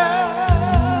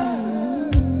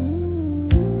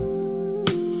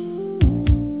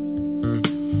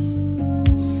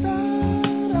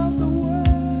side of the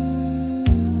world.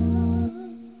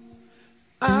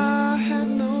 I had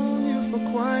known you for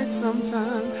quite some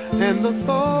time, and the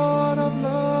thought of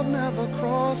love never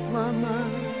crossed my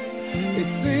mind. It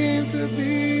seemed to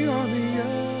be on the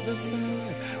other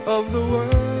side of the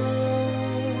world.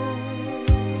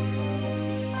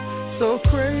 So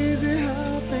crazy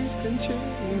how things can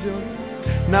change your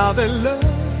life. Now that love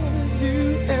is you,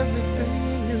 everything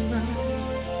is right,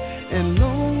 and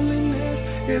loneliness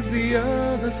is the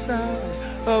other side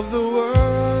of the world.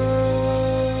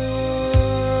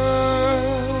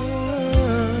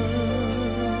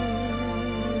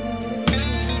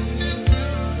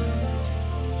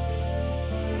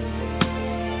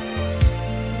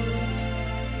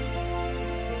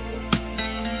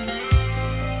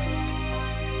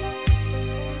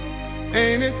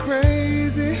 Ain't it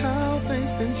crazy how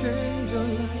things can change your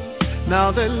life?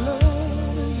 Now that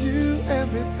love is you,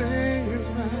 everything is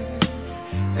right,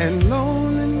 and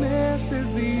loneliness is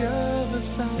the other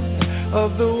side of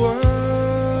the world.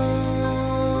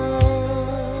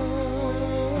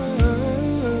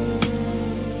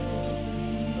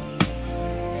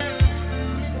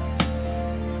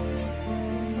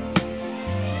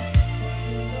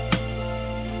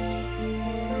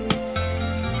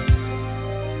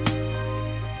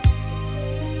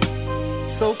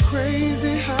 So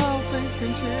crazy how things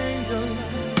can change your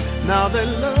life. Now that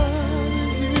love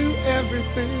is you,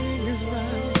 everything is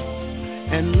right,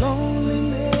 and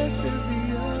loneliness is the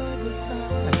other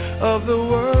side of the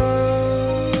world.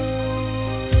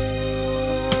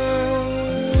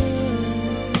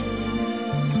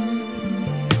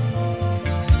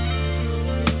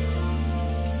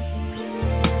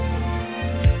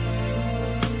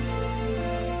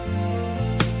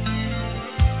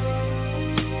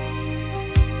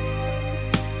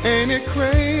 Ain't it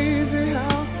crazy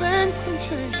how things can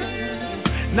change your life?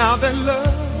 Now that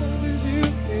love is you,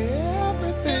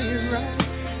 everything is right,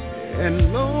 and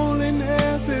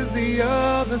loneliness is the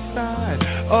other side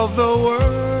of the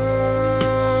world.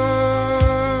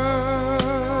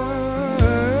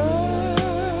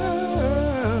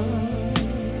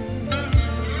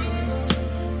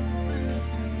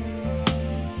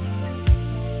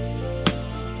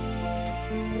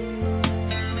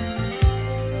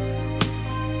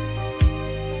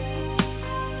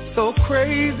 So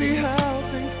crazy how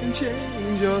things can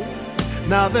change your life.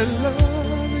 Now that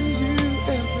love is you,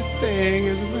 everything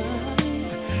is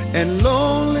right, and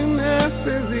loneliness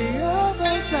is the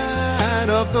other side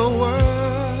of the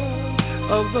world,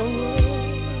 of the world,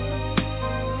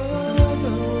 of the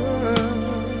world.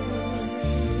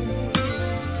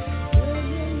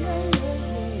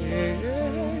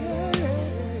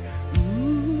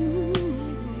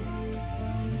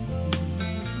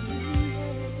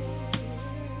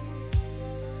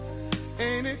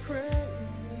 Ain't it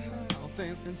crazy how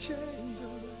things can change your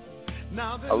life?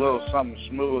 Now a little something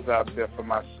smooth out there for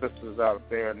my sisters out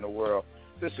there in the world.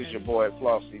 This is your boy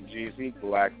Flossy GZ,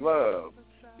 Black Love.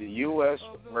 The U.S.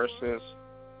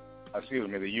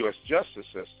 Justice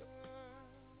System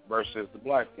versus the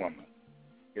black woman.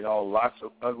 You know, lots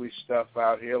of ugly stuff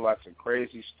out here, lots of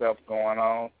crazy stuff going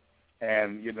on.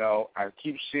 And, you know, I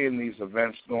keep seeing these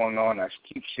events going on. I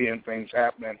keep seeing things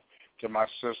happening to my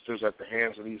sisters at the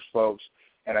hands of these folks.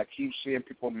 And I keep seeing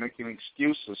people making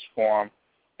excuses for them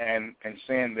and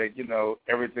saying that, you know,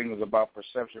 everything is about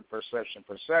perception.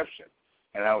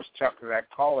 And I was talking to that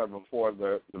caller before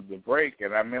the break,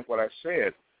 and I meant what I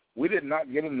said. We did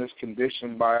not get in this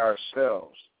condition by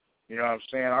ourselves. You know what I'm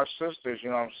saying? Our sisters, you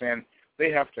know what I'm saying,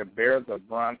 they have to bear the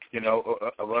brunt, you know,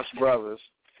 of us brothers,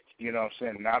 you know what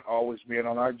I'm saying, not always being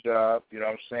on our job, you know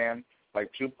what I'm saying?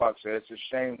 Like Tupac said, it's a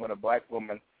shame when a black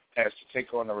woman has to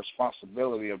take on the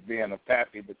responsibility of being a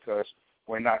pappy because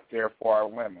we're not there for our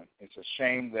women. It's a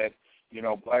shame that, you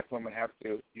know, black women have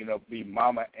to, you know, be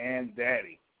mama and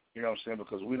daddy, you know what I'm saying,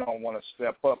 because we don't want to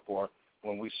step up, or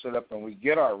when we sit up and we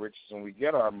get our riches and we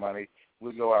get our money,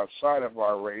 we go outside of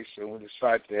our race and we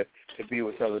decide to be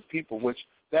with other people, which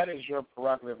that is your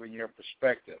prerogative and your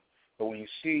perspective. But when you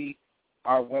see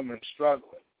our women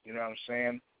struggling, you know what I'm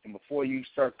saying, and before you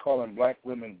start calling black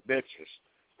women bitches,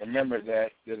 remember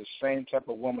that they're the same type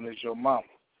of woman as your mama.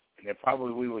 And they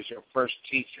probably was your first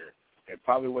teacher. They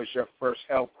probably was your first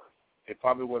helper. They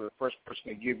probably were the first person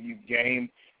to give you game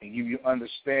and give you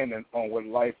understanding on what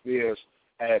life is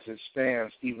as it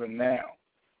stands even now.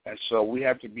 And so we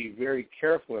have to be very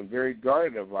careful and very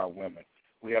guarded of our women.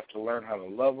 We have to learn how to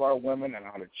love our women and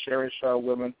how to cherish our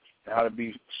women and how to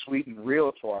be sweet and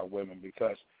real to our women,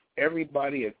 because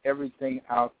everybody and everything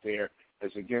out there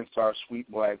is against our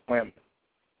sweet black women.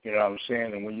 You know what I'm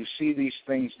saying? And when you see these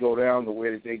things go down the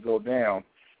way that they go down,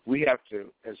 we have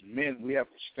to, as men, we have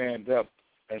to stand up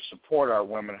and support our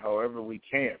women however we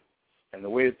can. And the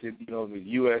way that the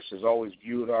U.S. has always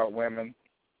viewed our women,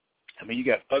 I mean, you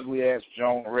got ugly-ass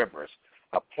Joan Rivers,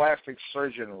 a plastic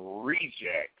surgeon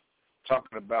reject,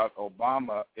 talking about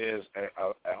Obama is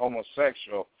a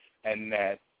homosexual and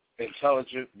that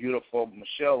intelligent, beautiful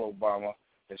Michelle Obama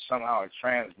is somehow a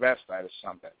transvestite or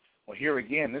something. Well, here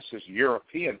again, this is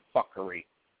European fuckery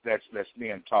that's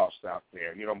being tossed out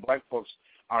there. You know, black folks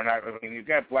are not, I mean, you've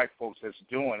got black folks that's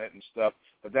doing it and stuff,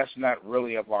 but that's not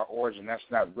really of our origin. That's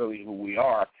not really who we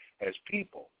are as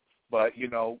people. But,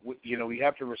 we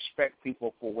have to respect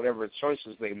people for whatever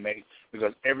choices they make,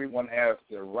 because everyone has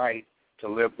the right to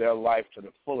live their life to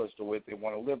the fullest the way they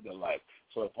want to live their life.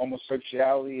 So if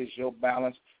homosexuality is your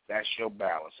balance, that's your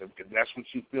balance. If that's what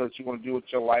you feel that you want to do with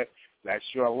your life, that's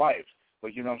your life.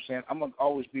 But you know what I'm saying? I'm going to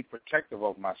always be protective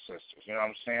of my sisters. You know what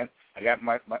I'm saying? I got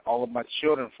all of my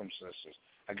children from sisters.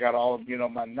 I got all of,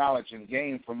 my knowledge and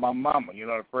game from my mama,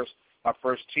 my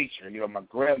first teacher, my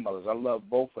grandmothers. I love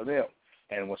both of them.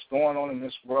 And what's going on in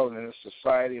this world and in this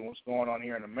society and what's going on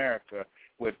here in America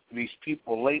with these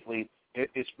people lately,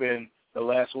 it's been the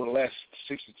last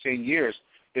 6 to 10 years,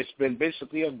 it's been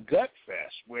basically a gut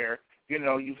fest where,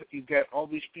 you've got all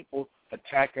these people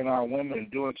attacking our women and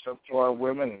doing stuff to our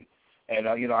women, and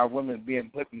our women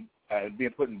being put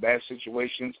in bad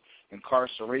situations,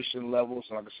 incarceration levels,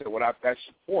 and like I said, without that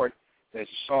support, as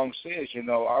the song says,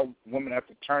 our women have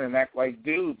to turn and act like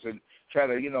dudes and try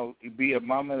to, be a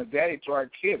mom and a daddy to our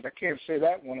kids. I can't say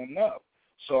that one enough.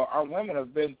 So our women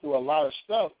have been through a lot of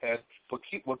stuff, and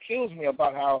what kills me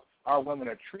about how our women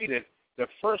are treated, the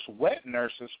first wet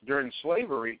nurses during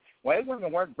slavery, white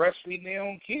women weren't breastfeeding their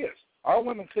own kids. Our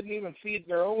women couldn't even feed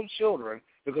their own children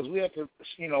because we had to,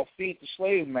 feed the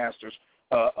slave masters,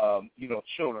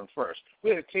 children first.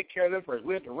 We had to take care of them first.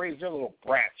 We had to raise their little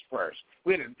brats first.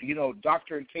 We had to,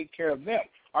 doctor and take care of them.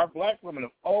 Our black women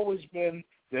have always been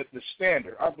the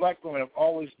standard. Our black women have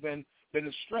always been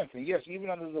the strength. And, yes, even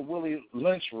under the Willie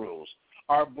Lynch rules,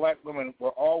 our black women were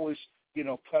always,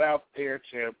 put out there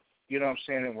to,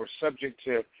 and we're subject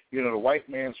to, the white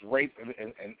man's rape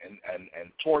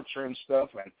and torture and stuff,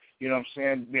 and,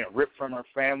 being ripped from her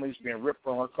families, being ripped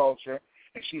from her culture,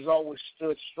 and she's always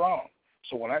stood strong.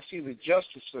 So when I see the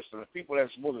justice system, the people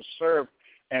that's supposed to serve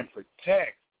and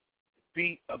protect,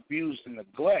 beat, abuse, and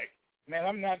neglect, man,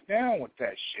 I'm not down with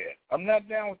that shit. I'm not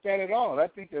down with that at all. I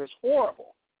think that it's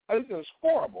horrible. I think that it's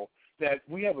horrible that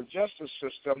we have a justice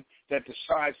system that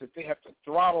decides that they have to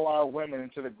throttle our women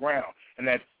into the ground, and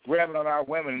that grabbing on our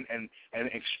women and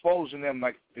exposing them,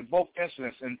 like in both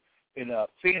incidents in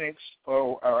Phoenix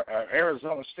or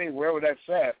Arizona State, wherever that's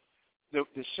at, the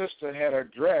sister had her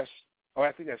dress, or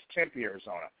I think that's Tempe,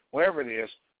 Arizona, wherever it is,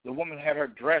 the woman had her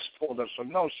dress pulled up. So,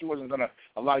 no, she wasn't going to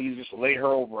allow you to just lay her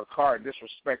over a car and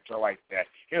disrespect her like that.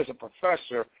 Here's a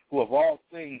professor who, of all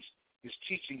things, is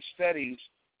teaching studies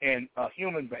in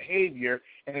human behavior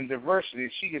and in diversity.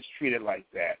 She gets treated like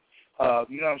that.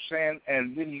 You know what I'm saying?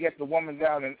 And then you get the woman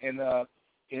down in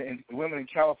women in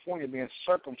California being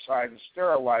circumcised and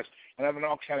sterilized and having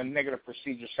all kind of negative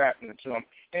procedures happening to them.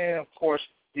 And, of course,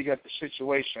 you got the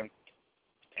situation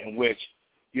in which,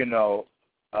 you know,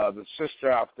 the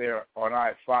sister out there on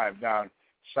I-5 down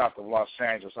south of Los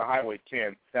Angeles, Highway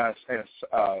 10 down in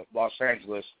Los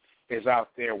Angeles, is out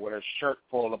there with her shirt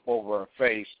pulled up over her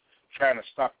face trying to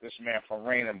stop this man from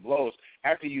raining blows.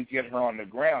 After you get her on the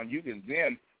ground, you can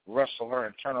then wrestle her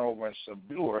and turn her over and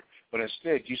subdue her, but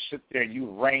instead you sit there and you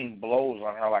rain blows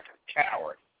on her like a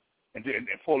coward and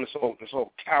pull this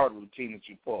whole coward routine that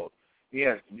you pulled.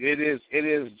 Yes, it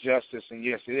is justice, and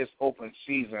yes, it is open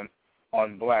season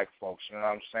on black folks. You know what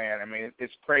I'm saying? I mean,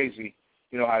 it's crazy,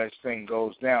 you know, how this thing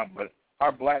goes down. But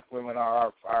our black women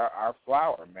are our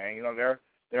flower, man. You know, they're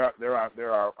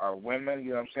our women. You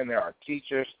know what I'm saying? They're our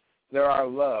teachers. They're our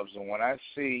loves. And when I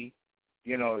see,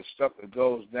 you know, the stuff that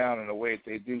goes down and the way that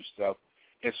they do stuff,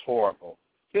 it's horrible.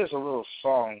 Here's a little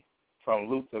song from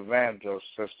Luther Vandross,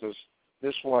 sisters.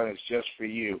 This one is just for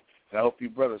you. And I hope you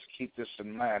brothers keep this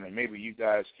in mind, and maybe you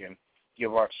guys can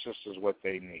give our sisters what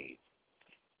they need.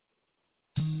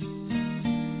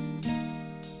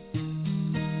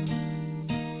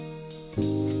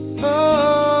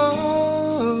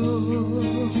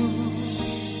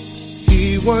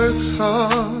 He works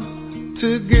hard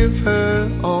to give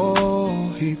her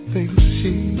all he thinks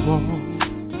she wants,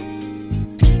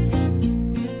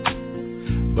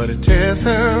 but it tears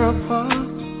her apart,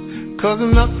 'cause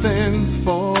nothing's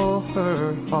for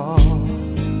her heart.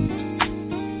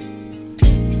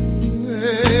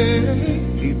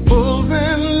 He pulls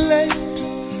in late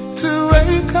to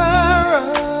wake her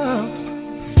up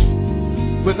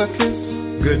with a kiss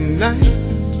goodnight.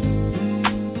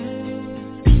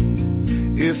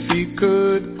 If he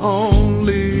could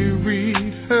only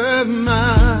read her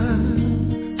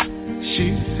mind,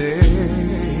 she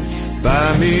said,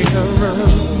 buy me a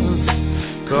rose,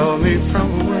 call me from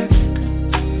work,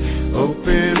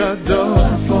 open a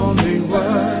door for me,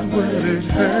 what would it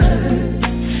hurt?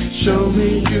 Show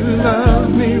me you love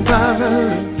me by the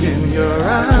look in your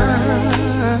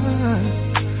eyes.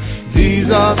 These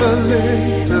are the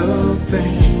little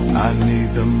things I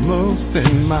need the most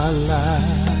in my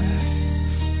life.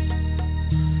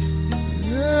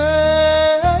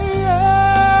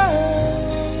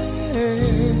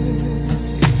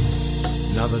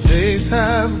 Now the days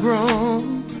have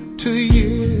grown to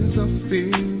years of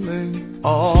feeling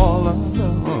all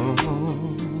alone,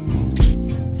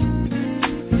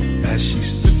 as she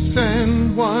sits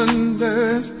and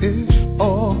wonders if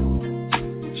all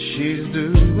she's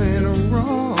doing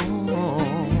wrong.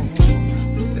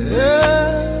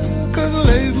 Yeah, 'cause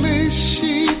lately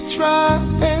she tried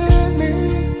anything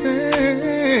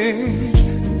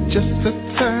just to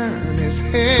turn his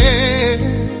head.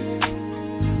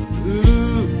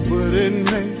 Would it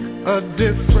make a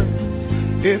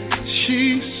difference if she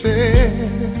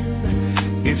said,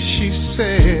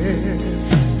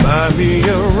 buy me a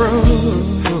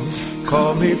rose,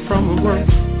 call me from work,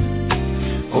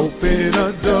 open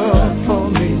a door for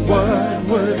me, what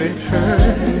would it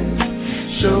hurt?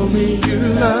 Show me you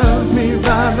love me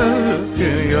by the look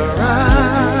in your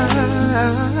eyes.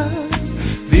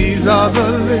 These are the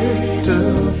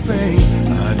little things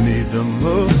I need the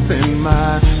most in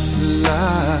my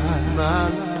life.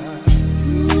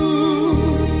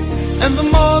 Ooh. And the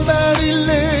more that he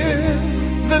lives,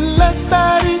 the less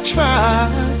that he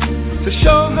tries to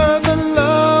show her the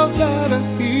love that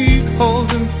he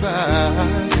holds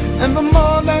inside. And the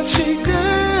more that she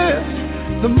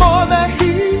gives, the more that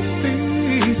he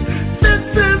sees. This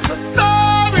is the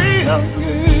story of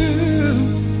you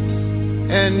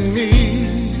and me.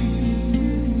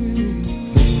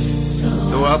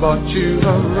 So I bought you a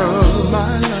rose,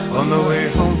 my love, on the way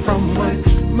home from work,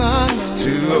 my love,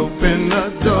 to open the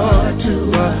door to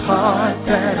a heart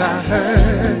that I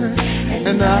heard.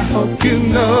 And I hope you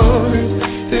notice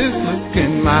this look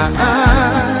in my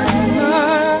eyes,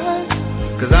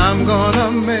 'cause I'm gonna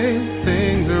make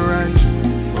things right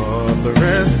for the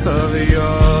rest of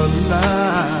your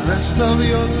life. Rest of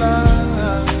your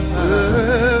life.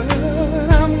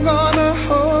 I'm gonna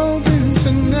hold you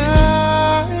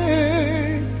tonight,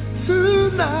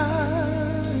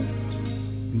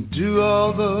 do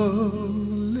all those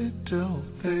little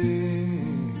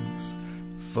things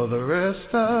for the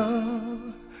rest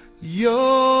of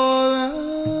your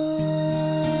life.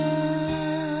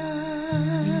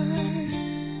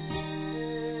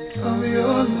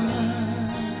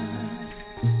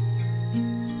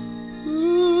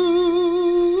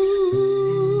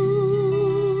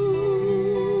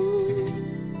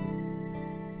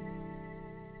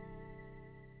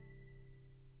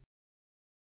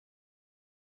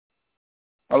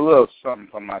 a little something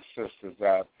for my sisters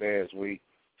out there as we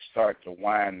start to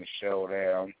wind the show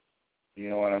down. You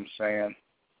know what I'm saying?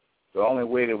 The only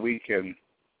way that we can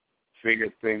figure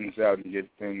things out and get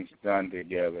things done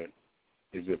together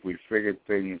is if we figure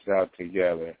things out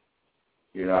together.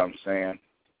 You know what I'm saying?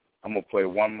 I'm going to play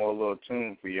one more little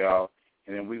tune for y'all,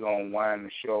 and then we're going to wind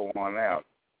the show on out.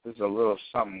 This is a little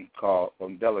something called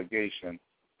From Delegation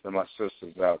to my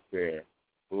sisters out there.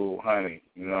 Ooh, honey,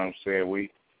 you know what I'm saying?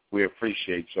 We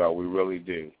appreciate y'all. We really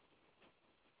do.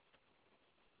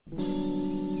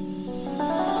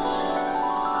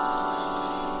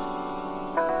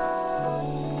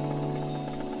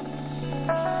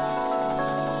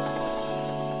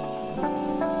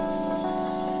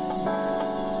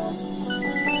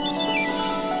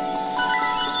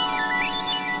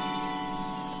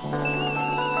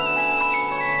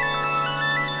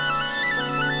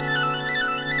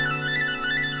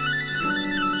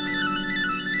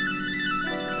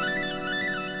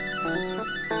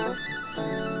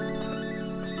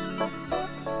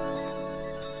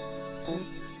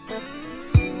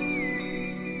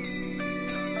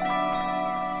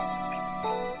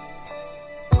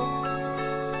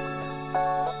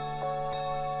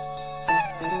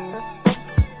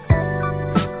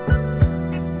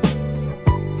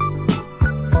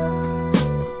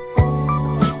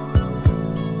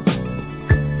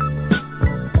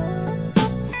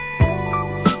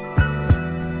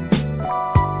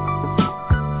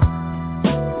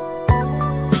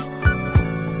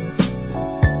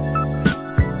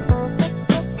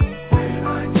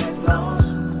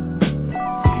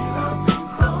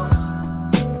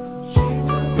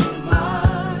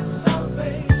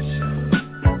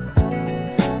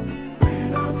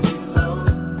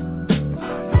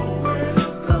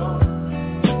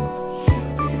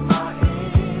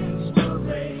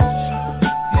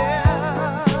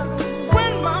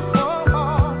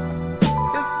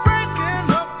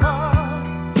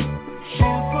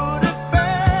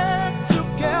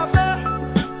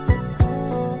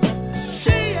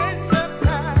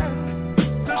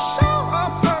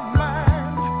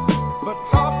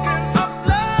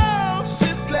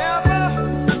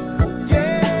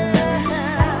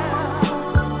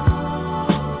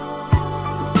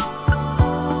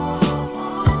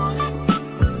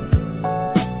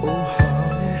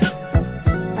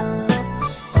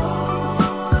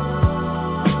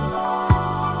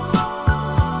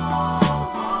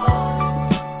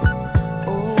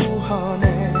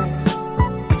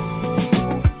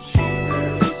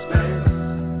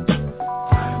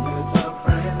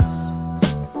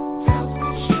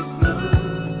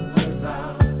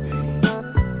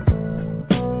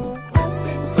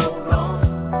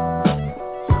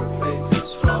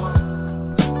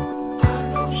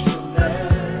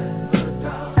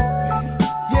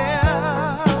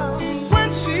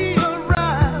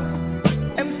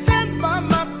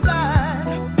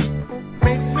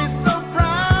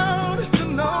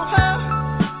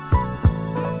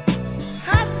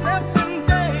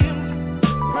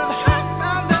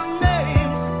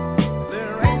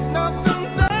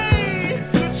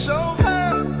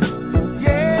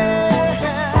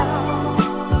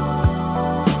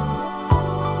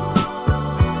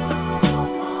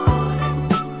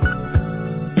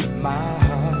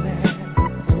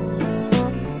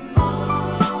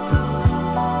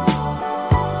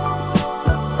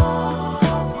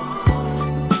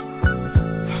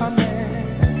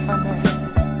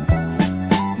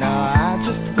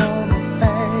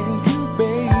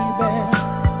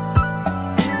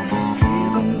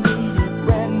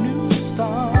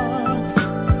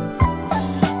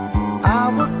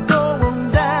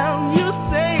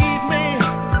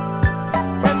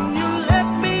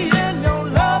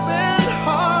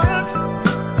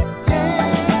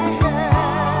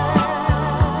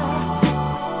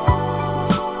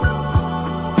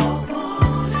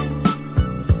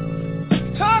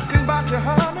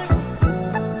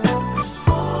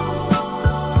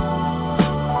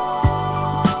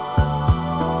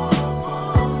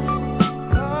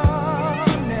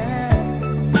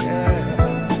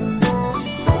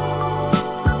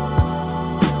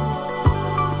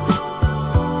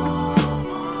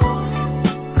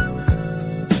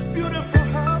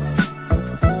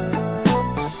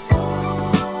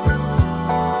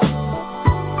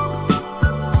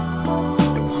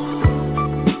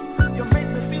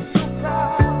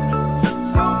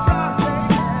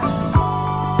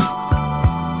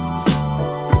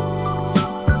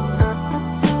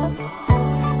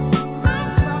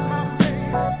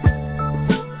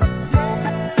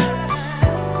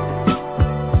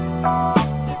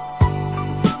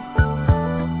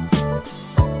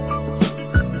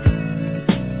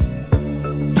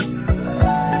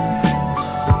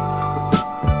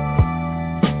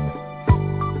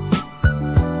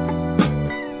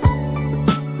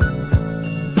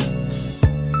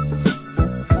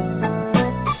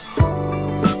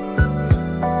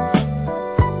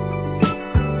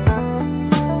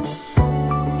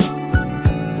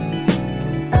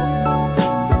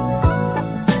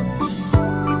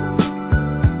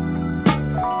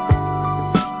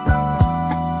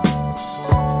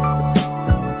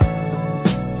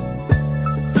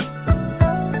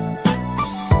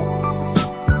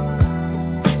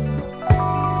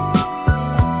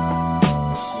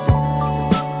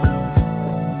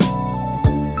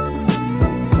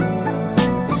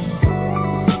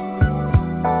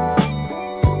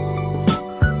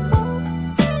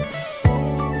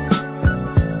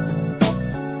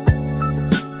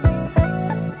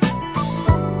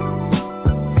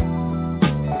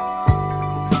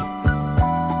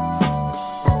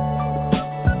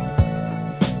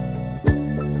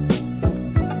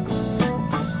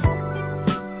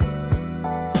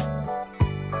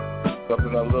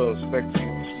 something a little sexy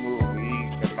and smooth to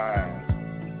ease your mind.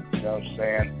 You know what I'm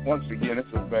saying? Once again, this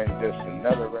has been just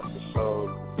another episode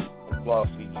of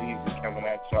Flossy Jeezy coming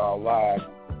at y'all live,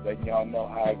 letting y'all know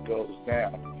how it goes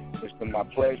down. It's been my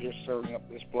pleasure serving up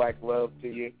this black love to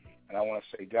you, and I want to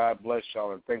say God bless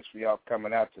y'all and thanks for y'all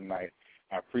coming out tonight.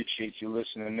 I appreciate you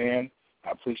listening in.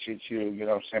 I appreciate you, you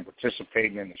know what I'm saying,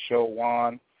 participating in the show,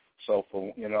 Juan. So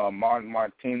for, you know, Martin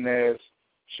Martinez,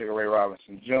 Sugar Ray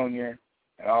Robinson Jr.,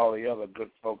 and all the other good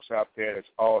folks out there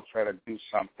that's all trying to do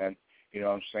something, you know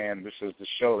what I'm saying, this is the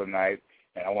show tonight,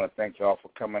 and I want to thank y'all for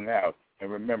coming out.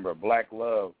 And remember, black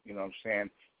love, you know what I'm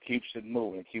saying, keeps it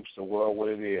moving, keeps the world what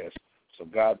it is. So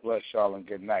God bless y'all and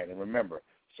good night. And remember,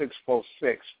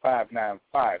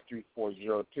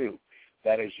 646-595-3402.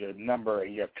 That is your number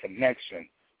and your connection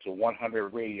to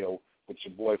 100 Radio with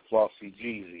your boy Flossy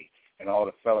Jeezy and all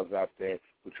the fellas out there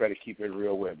who try to keep it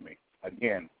real with me.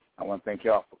 Again, I want to thank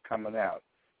y'all for coming out.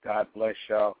 God bless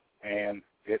y'all and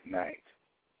good night.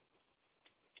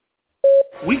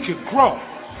 We can grow.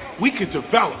 We can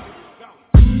develop.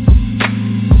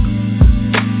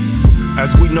 As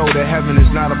we know that heaven is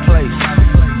not a place,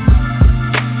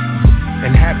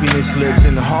 and happiness lives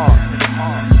in the heart.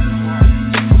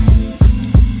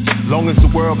 Long as the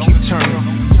world keeps turning,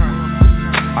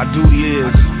 our duty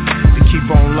is to keep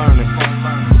on learning.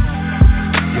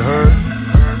 You heard?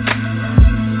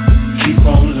 Keep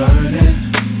on learning.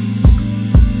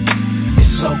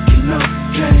 It's soaking up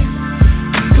game.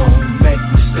 We gon' make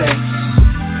mistakes.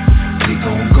 We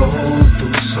gon' go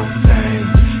through some things.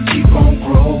 Keep on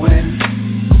growing.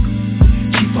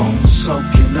 Keep on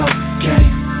soaking up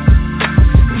game.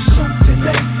 If something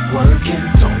ain't working,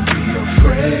 don't be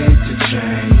afraid to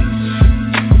change.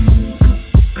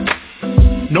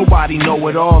 Nobody know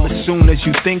it all. As soon as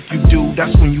you think you do,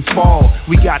 that's when you fall.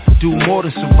 We got to do more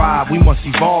to survive. We must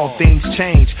evolve. Things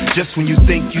change just when you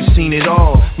think you've seen it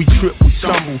all. We trip, we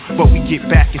stumble, but we get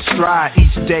back in stride.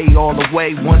 Each day all the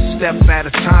way, one step at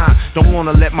a time. Don't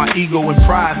want to let my ego and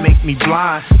pride make me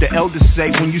blind. The elders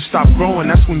say when you stop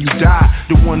growing, that's when you die.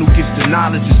 The one who gets the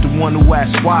knowledge is the one who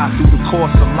asks why. Through the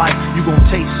course of life, you gon'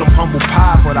 taste some humble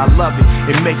pie, but I love it.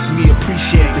 It makes me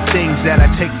appreciate the things that I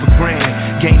take for granted.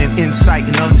 Gaining insight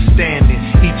and understanding.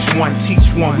 Each one teach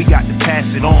one, we got to pass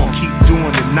it on. Keep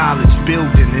doing the knowledge,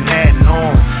 building and adding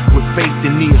on. With faith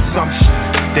in the assumption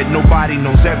that nobody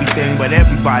knows everything, but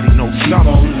everybody knows something.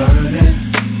 Keep on learning.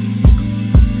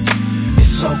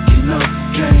 It's soaking up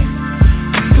game.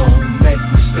 We gon' make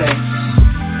mistakes.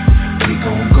 We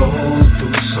gon' go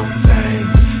through some things.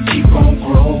 Keep on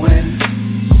growing.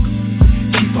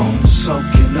 Keep on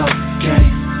soaking up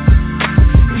game.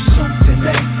 If something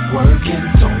ain't working,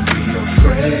 don't be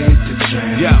afraid to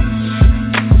change.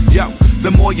 Yo, the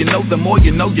more you know,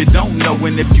 you don't know.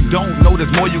 And if you don't know,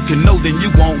 there's more you can know, then you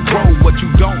won't grow. What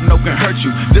you don't know can hurt you.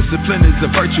 Discipline is a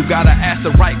virtue. Gotta ask the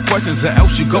right questions, or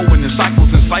else you go in cycles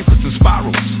and ciphers and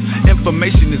spirals.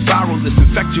 Information is viral, it's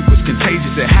infectious,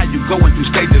 contagious. And how you going through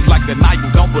stages like a night, you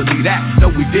don't believe that.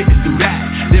 No, we didn't do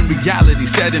that. Then reality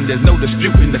set in, there's no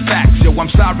disputing the facts. Yo,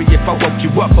 I'm sorry if I woke you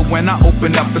up, but when I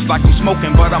open up, it's like I'm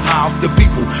smoking, but I'm high off the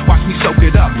people. Watch me soak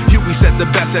it up. Huey said the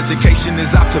best education is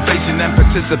observation and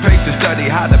participation. Study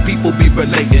how the people be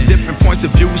relating. Different points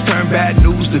of views turn bad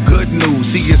news to good news.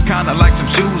 See, it's kinda like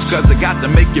some shoes, cause it got to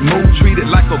make you move. Treat it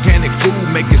like organic food,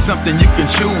 make it something you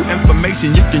can chew.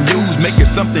 Information you can use, make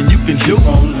it something you can do. Keep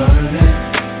on learning.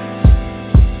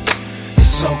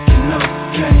 It's soaking up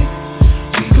game.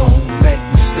 We gon' make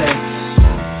mistakes.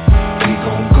 We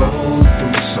gon' go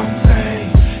through some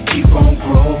things. Keep on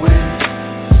growing.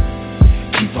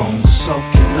 Keep on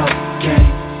soaking up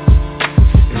game.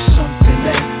 If something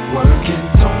ain't working,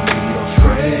 don't be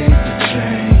afraid to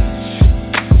change.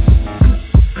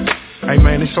 Hey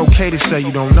man, it's okay to say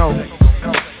you don't know.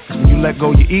 When you let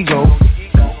go your ego,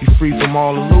 you're free from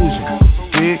all illusion.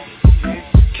 Dig?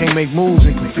 Can't make moves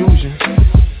in confusion.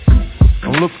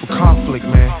 Don't look for conflict,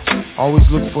 man. Always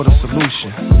look for the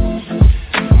solution.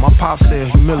 My pop said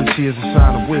humility is a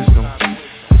sign of wisdom.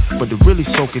 But to really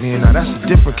soak it in, now that's a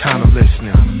different kind of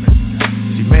listening.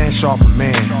 See, man sharpen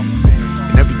man.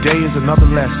 And every day is another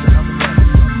lesson.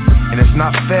 And it's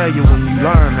not failure when you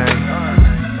learn, man.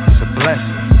 It's a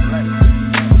blessing.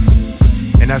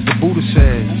 And as the Buddha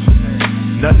says,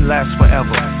 nothing lasts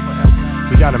forever.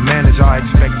 We gotta manage our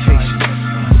expectations.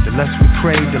 The less we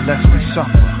crave, the less we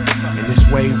suffer. In this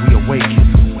way we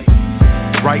awaken.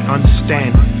 Right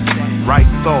understanding, right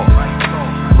thought,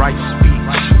 right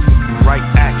speech, right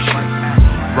action,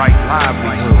 right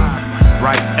livelihood,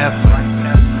 right effort,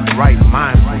 right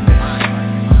mindfulness,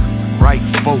 right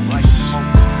focus.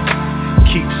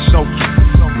 Keep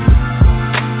soaking.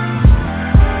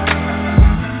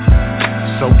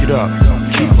 soak it up.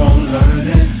 Keep on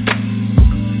learning.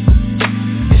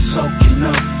 It's soaking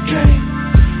up game.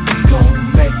 We gon'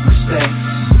 make mistakes.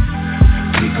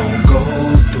 We gon' go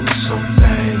through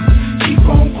something. Keep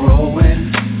on growing.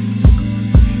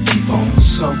 Keep on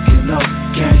soaking up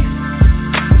game.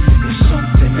 If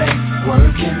something ain't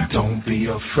working, don't be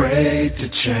afraid to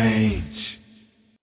change.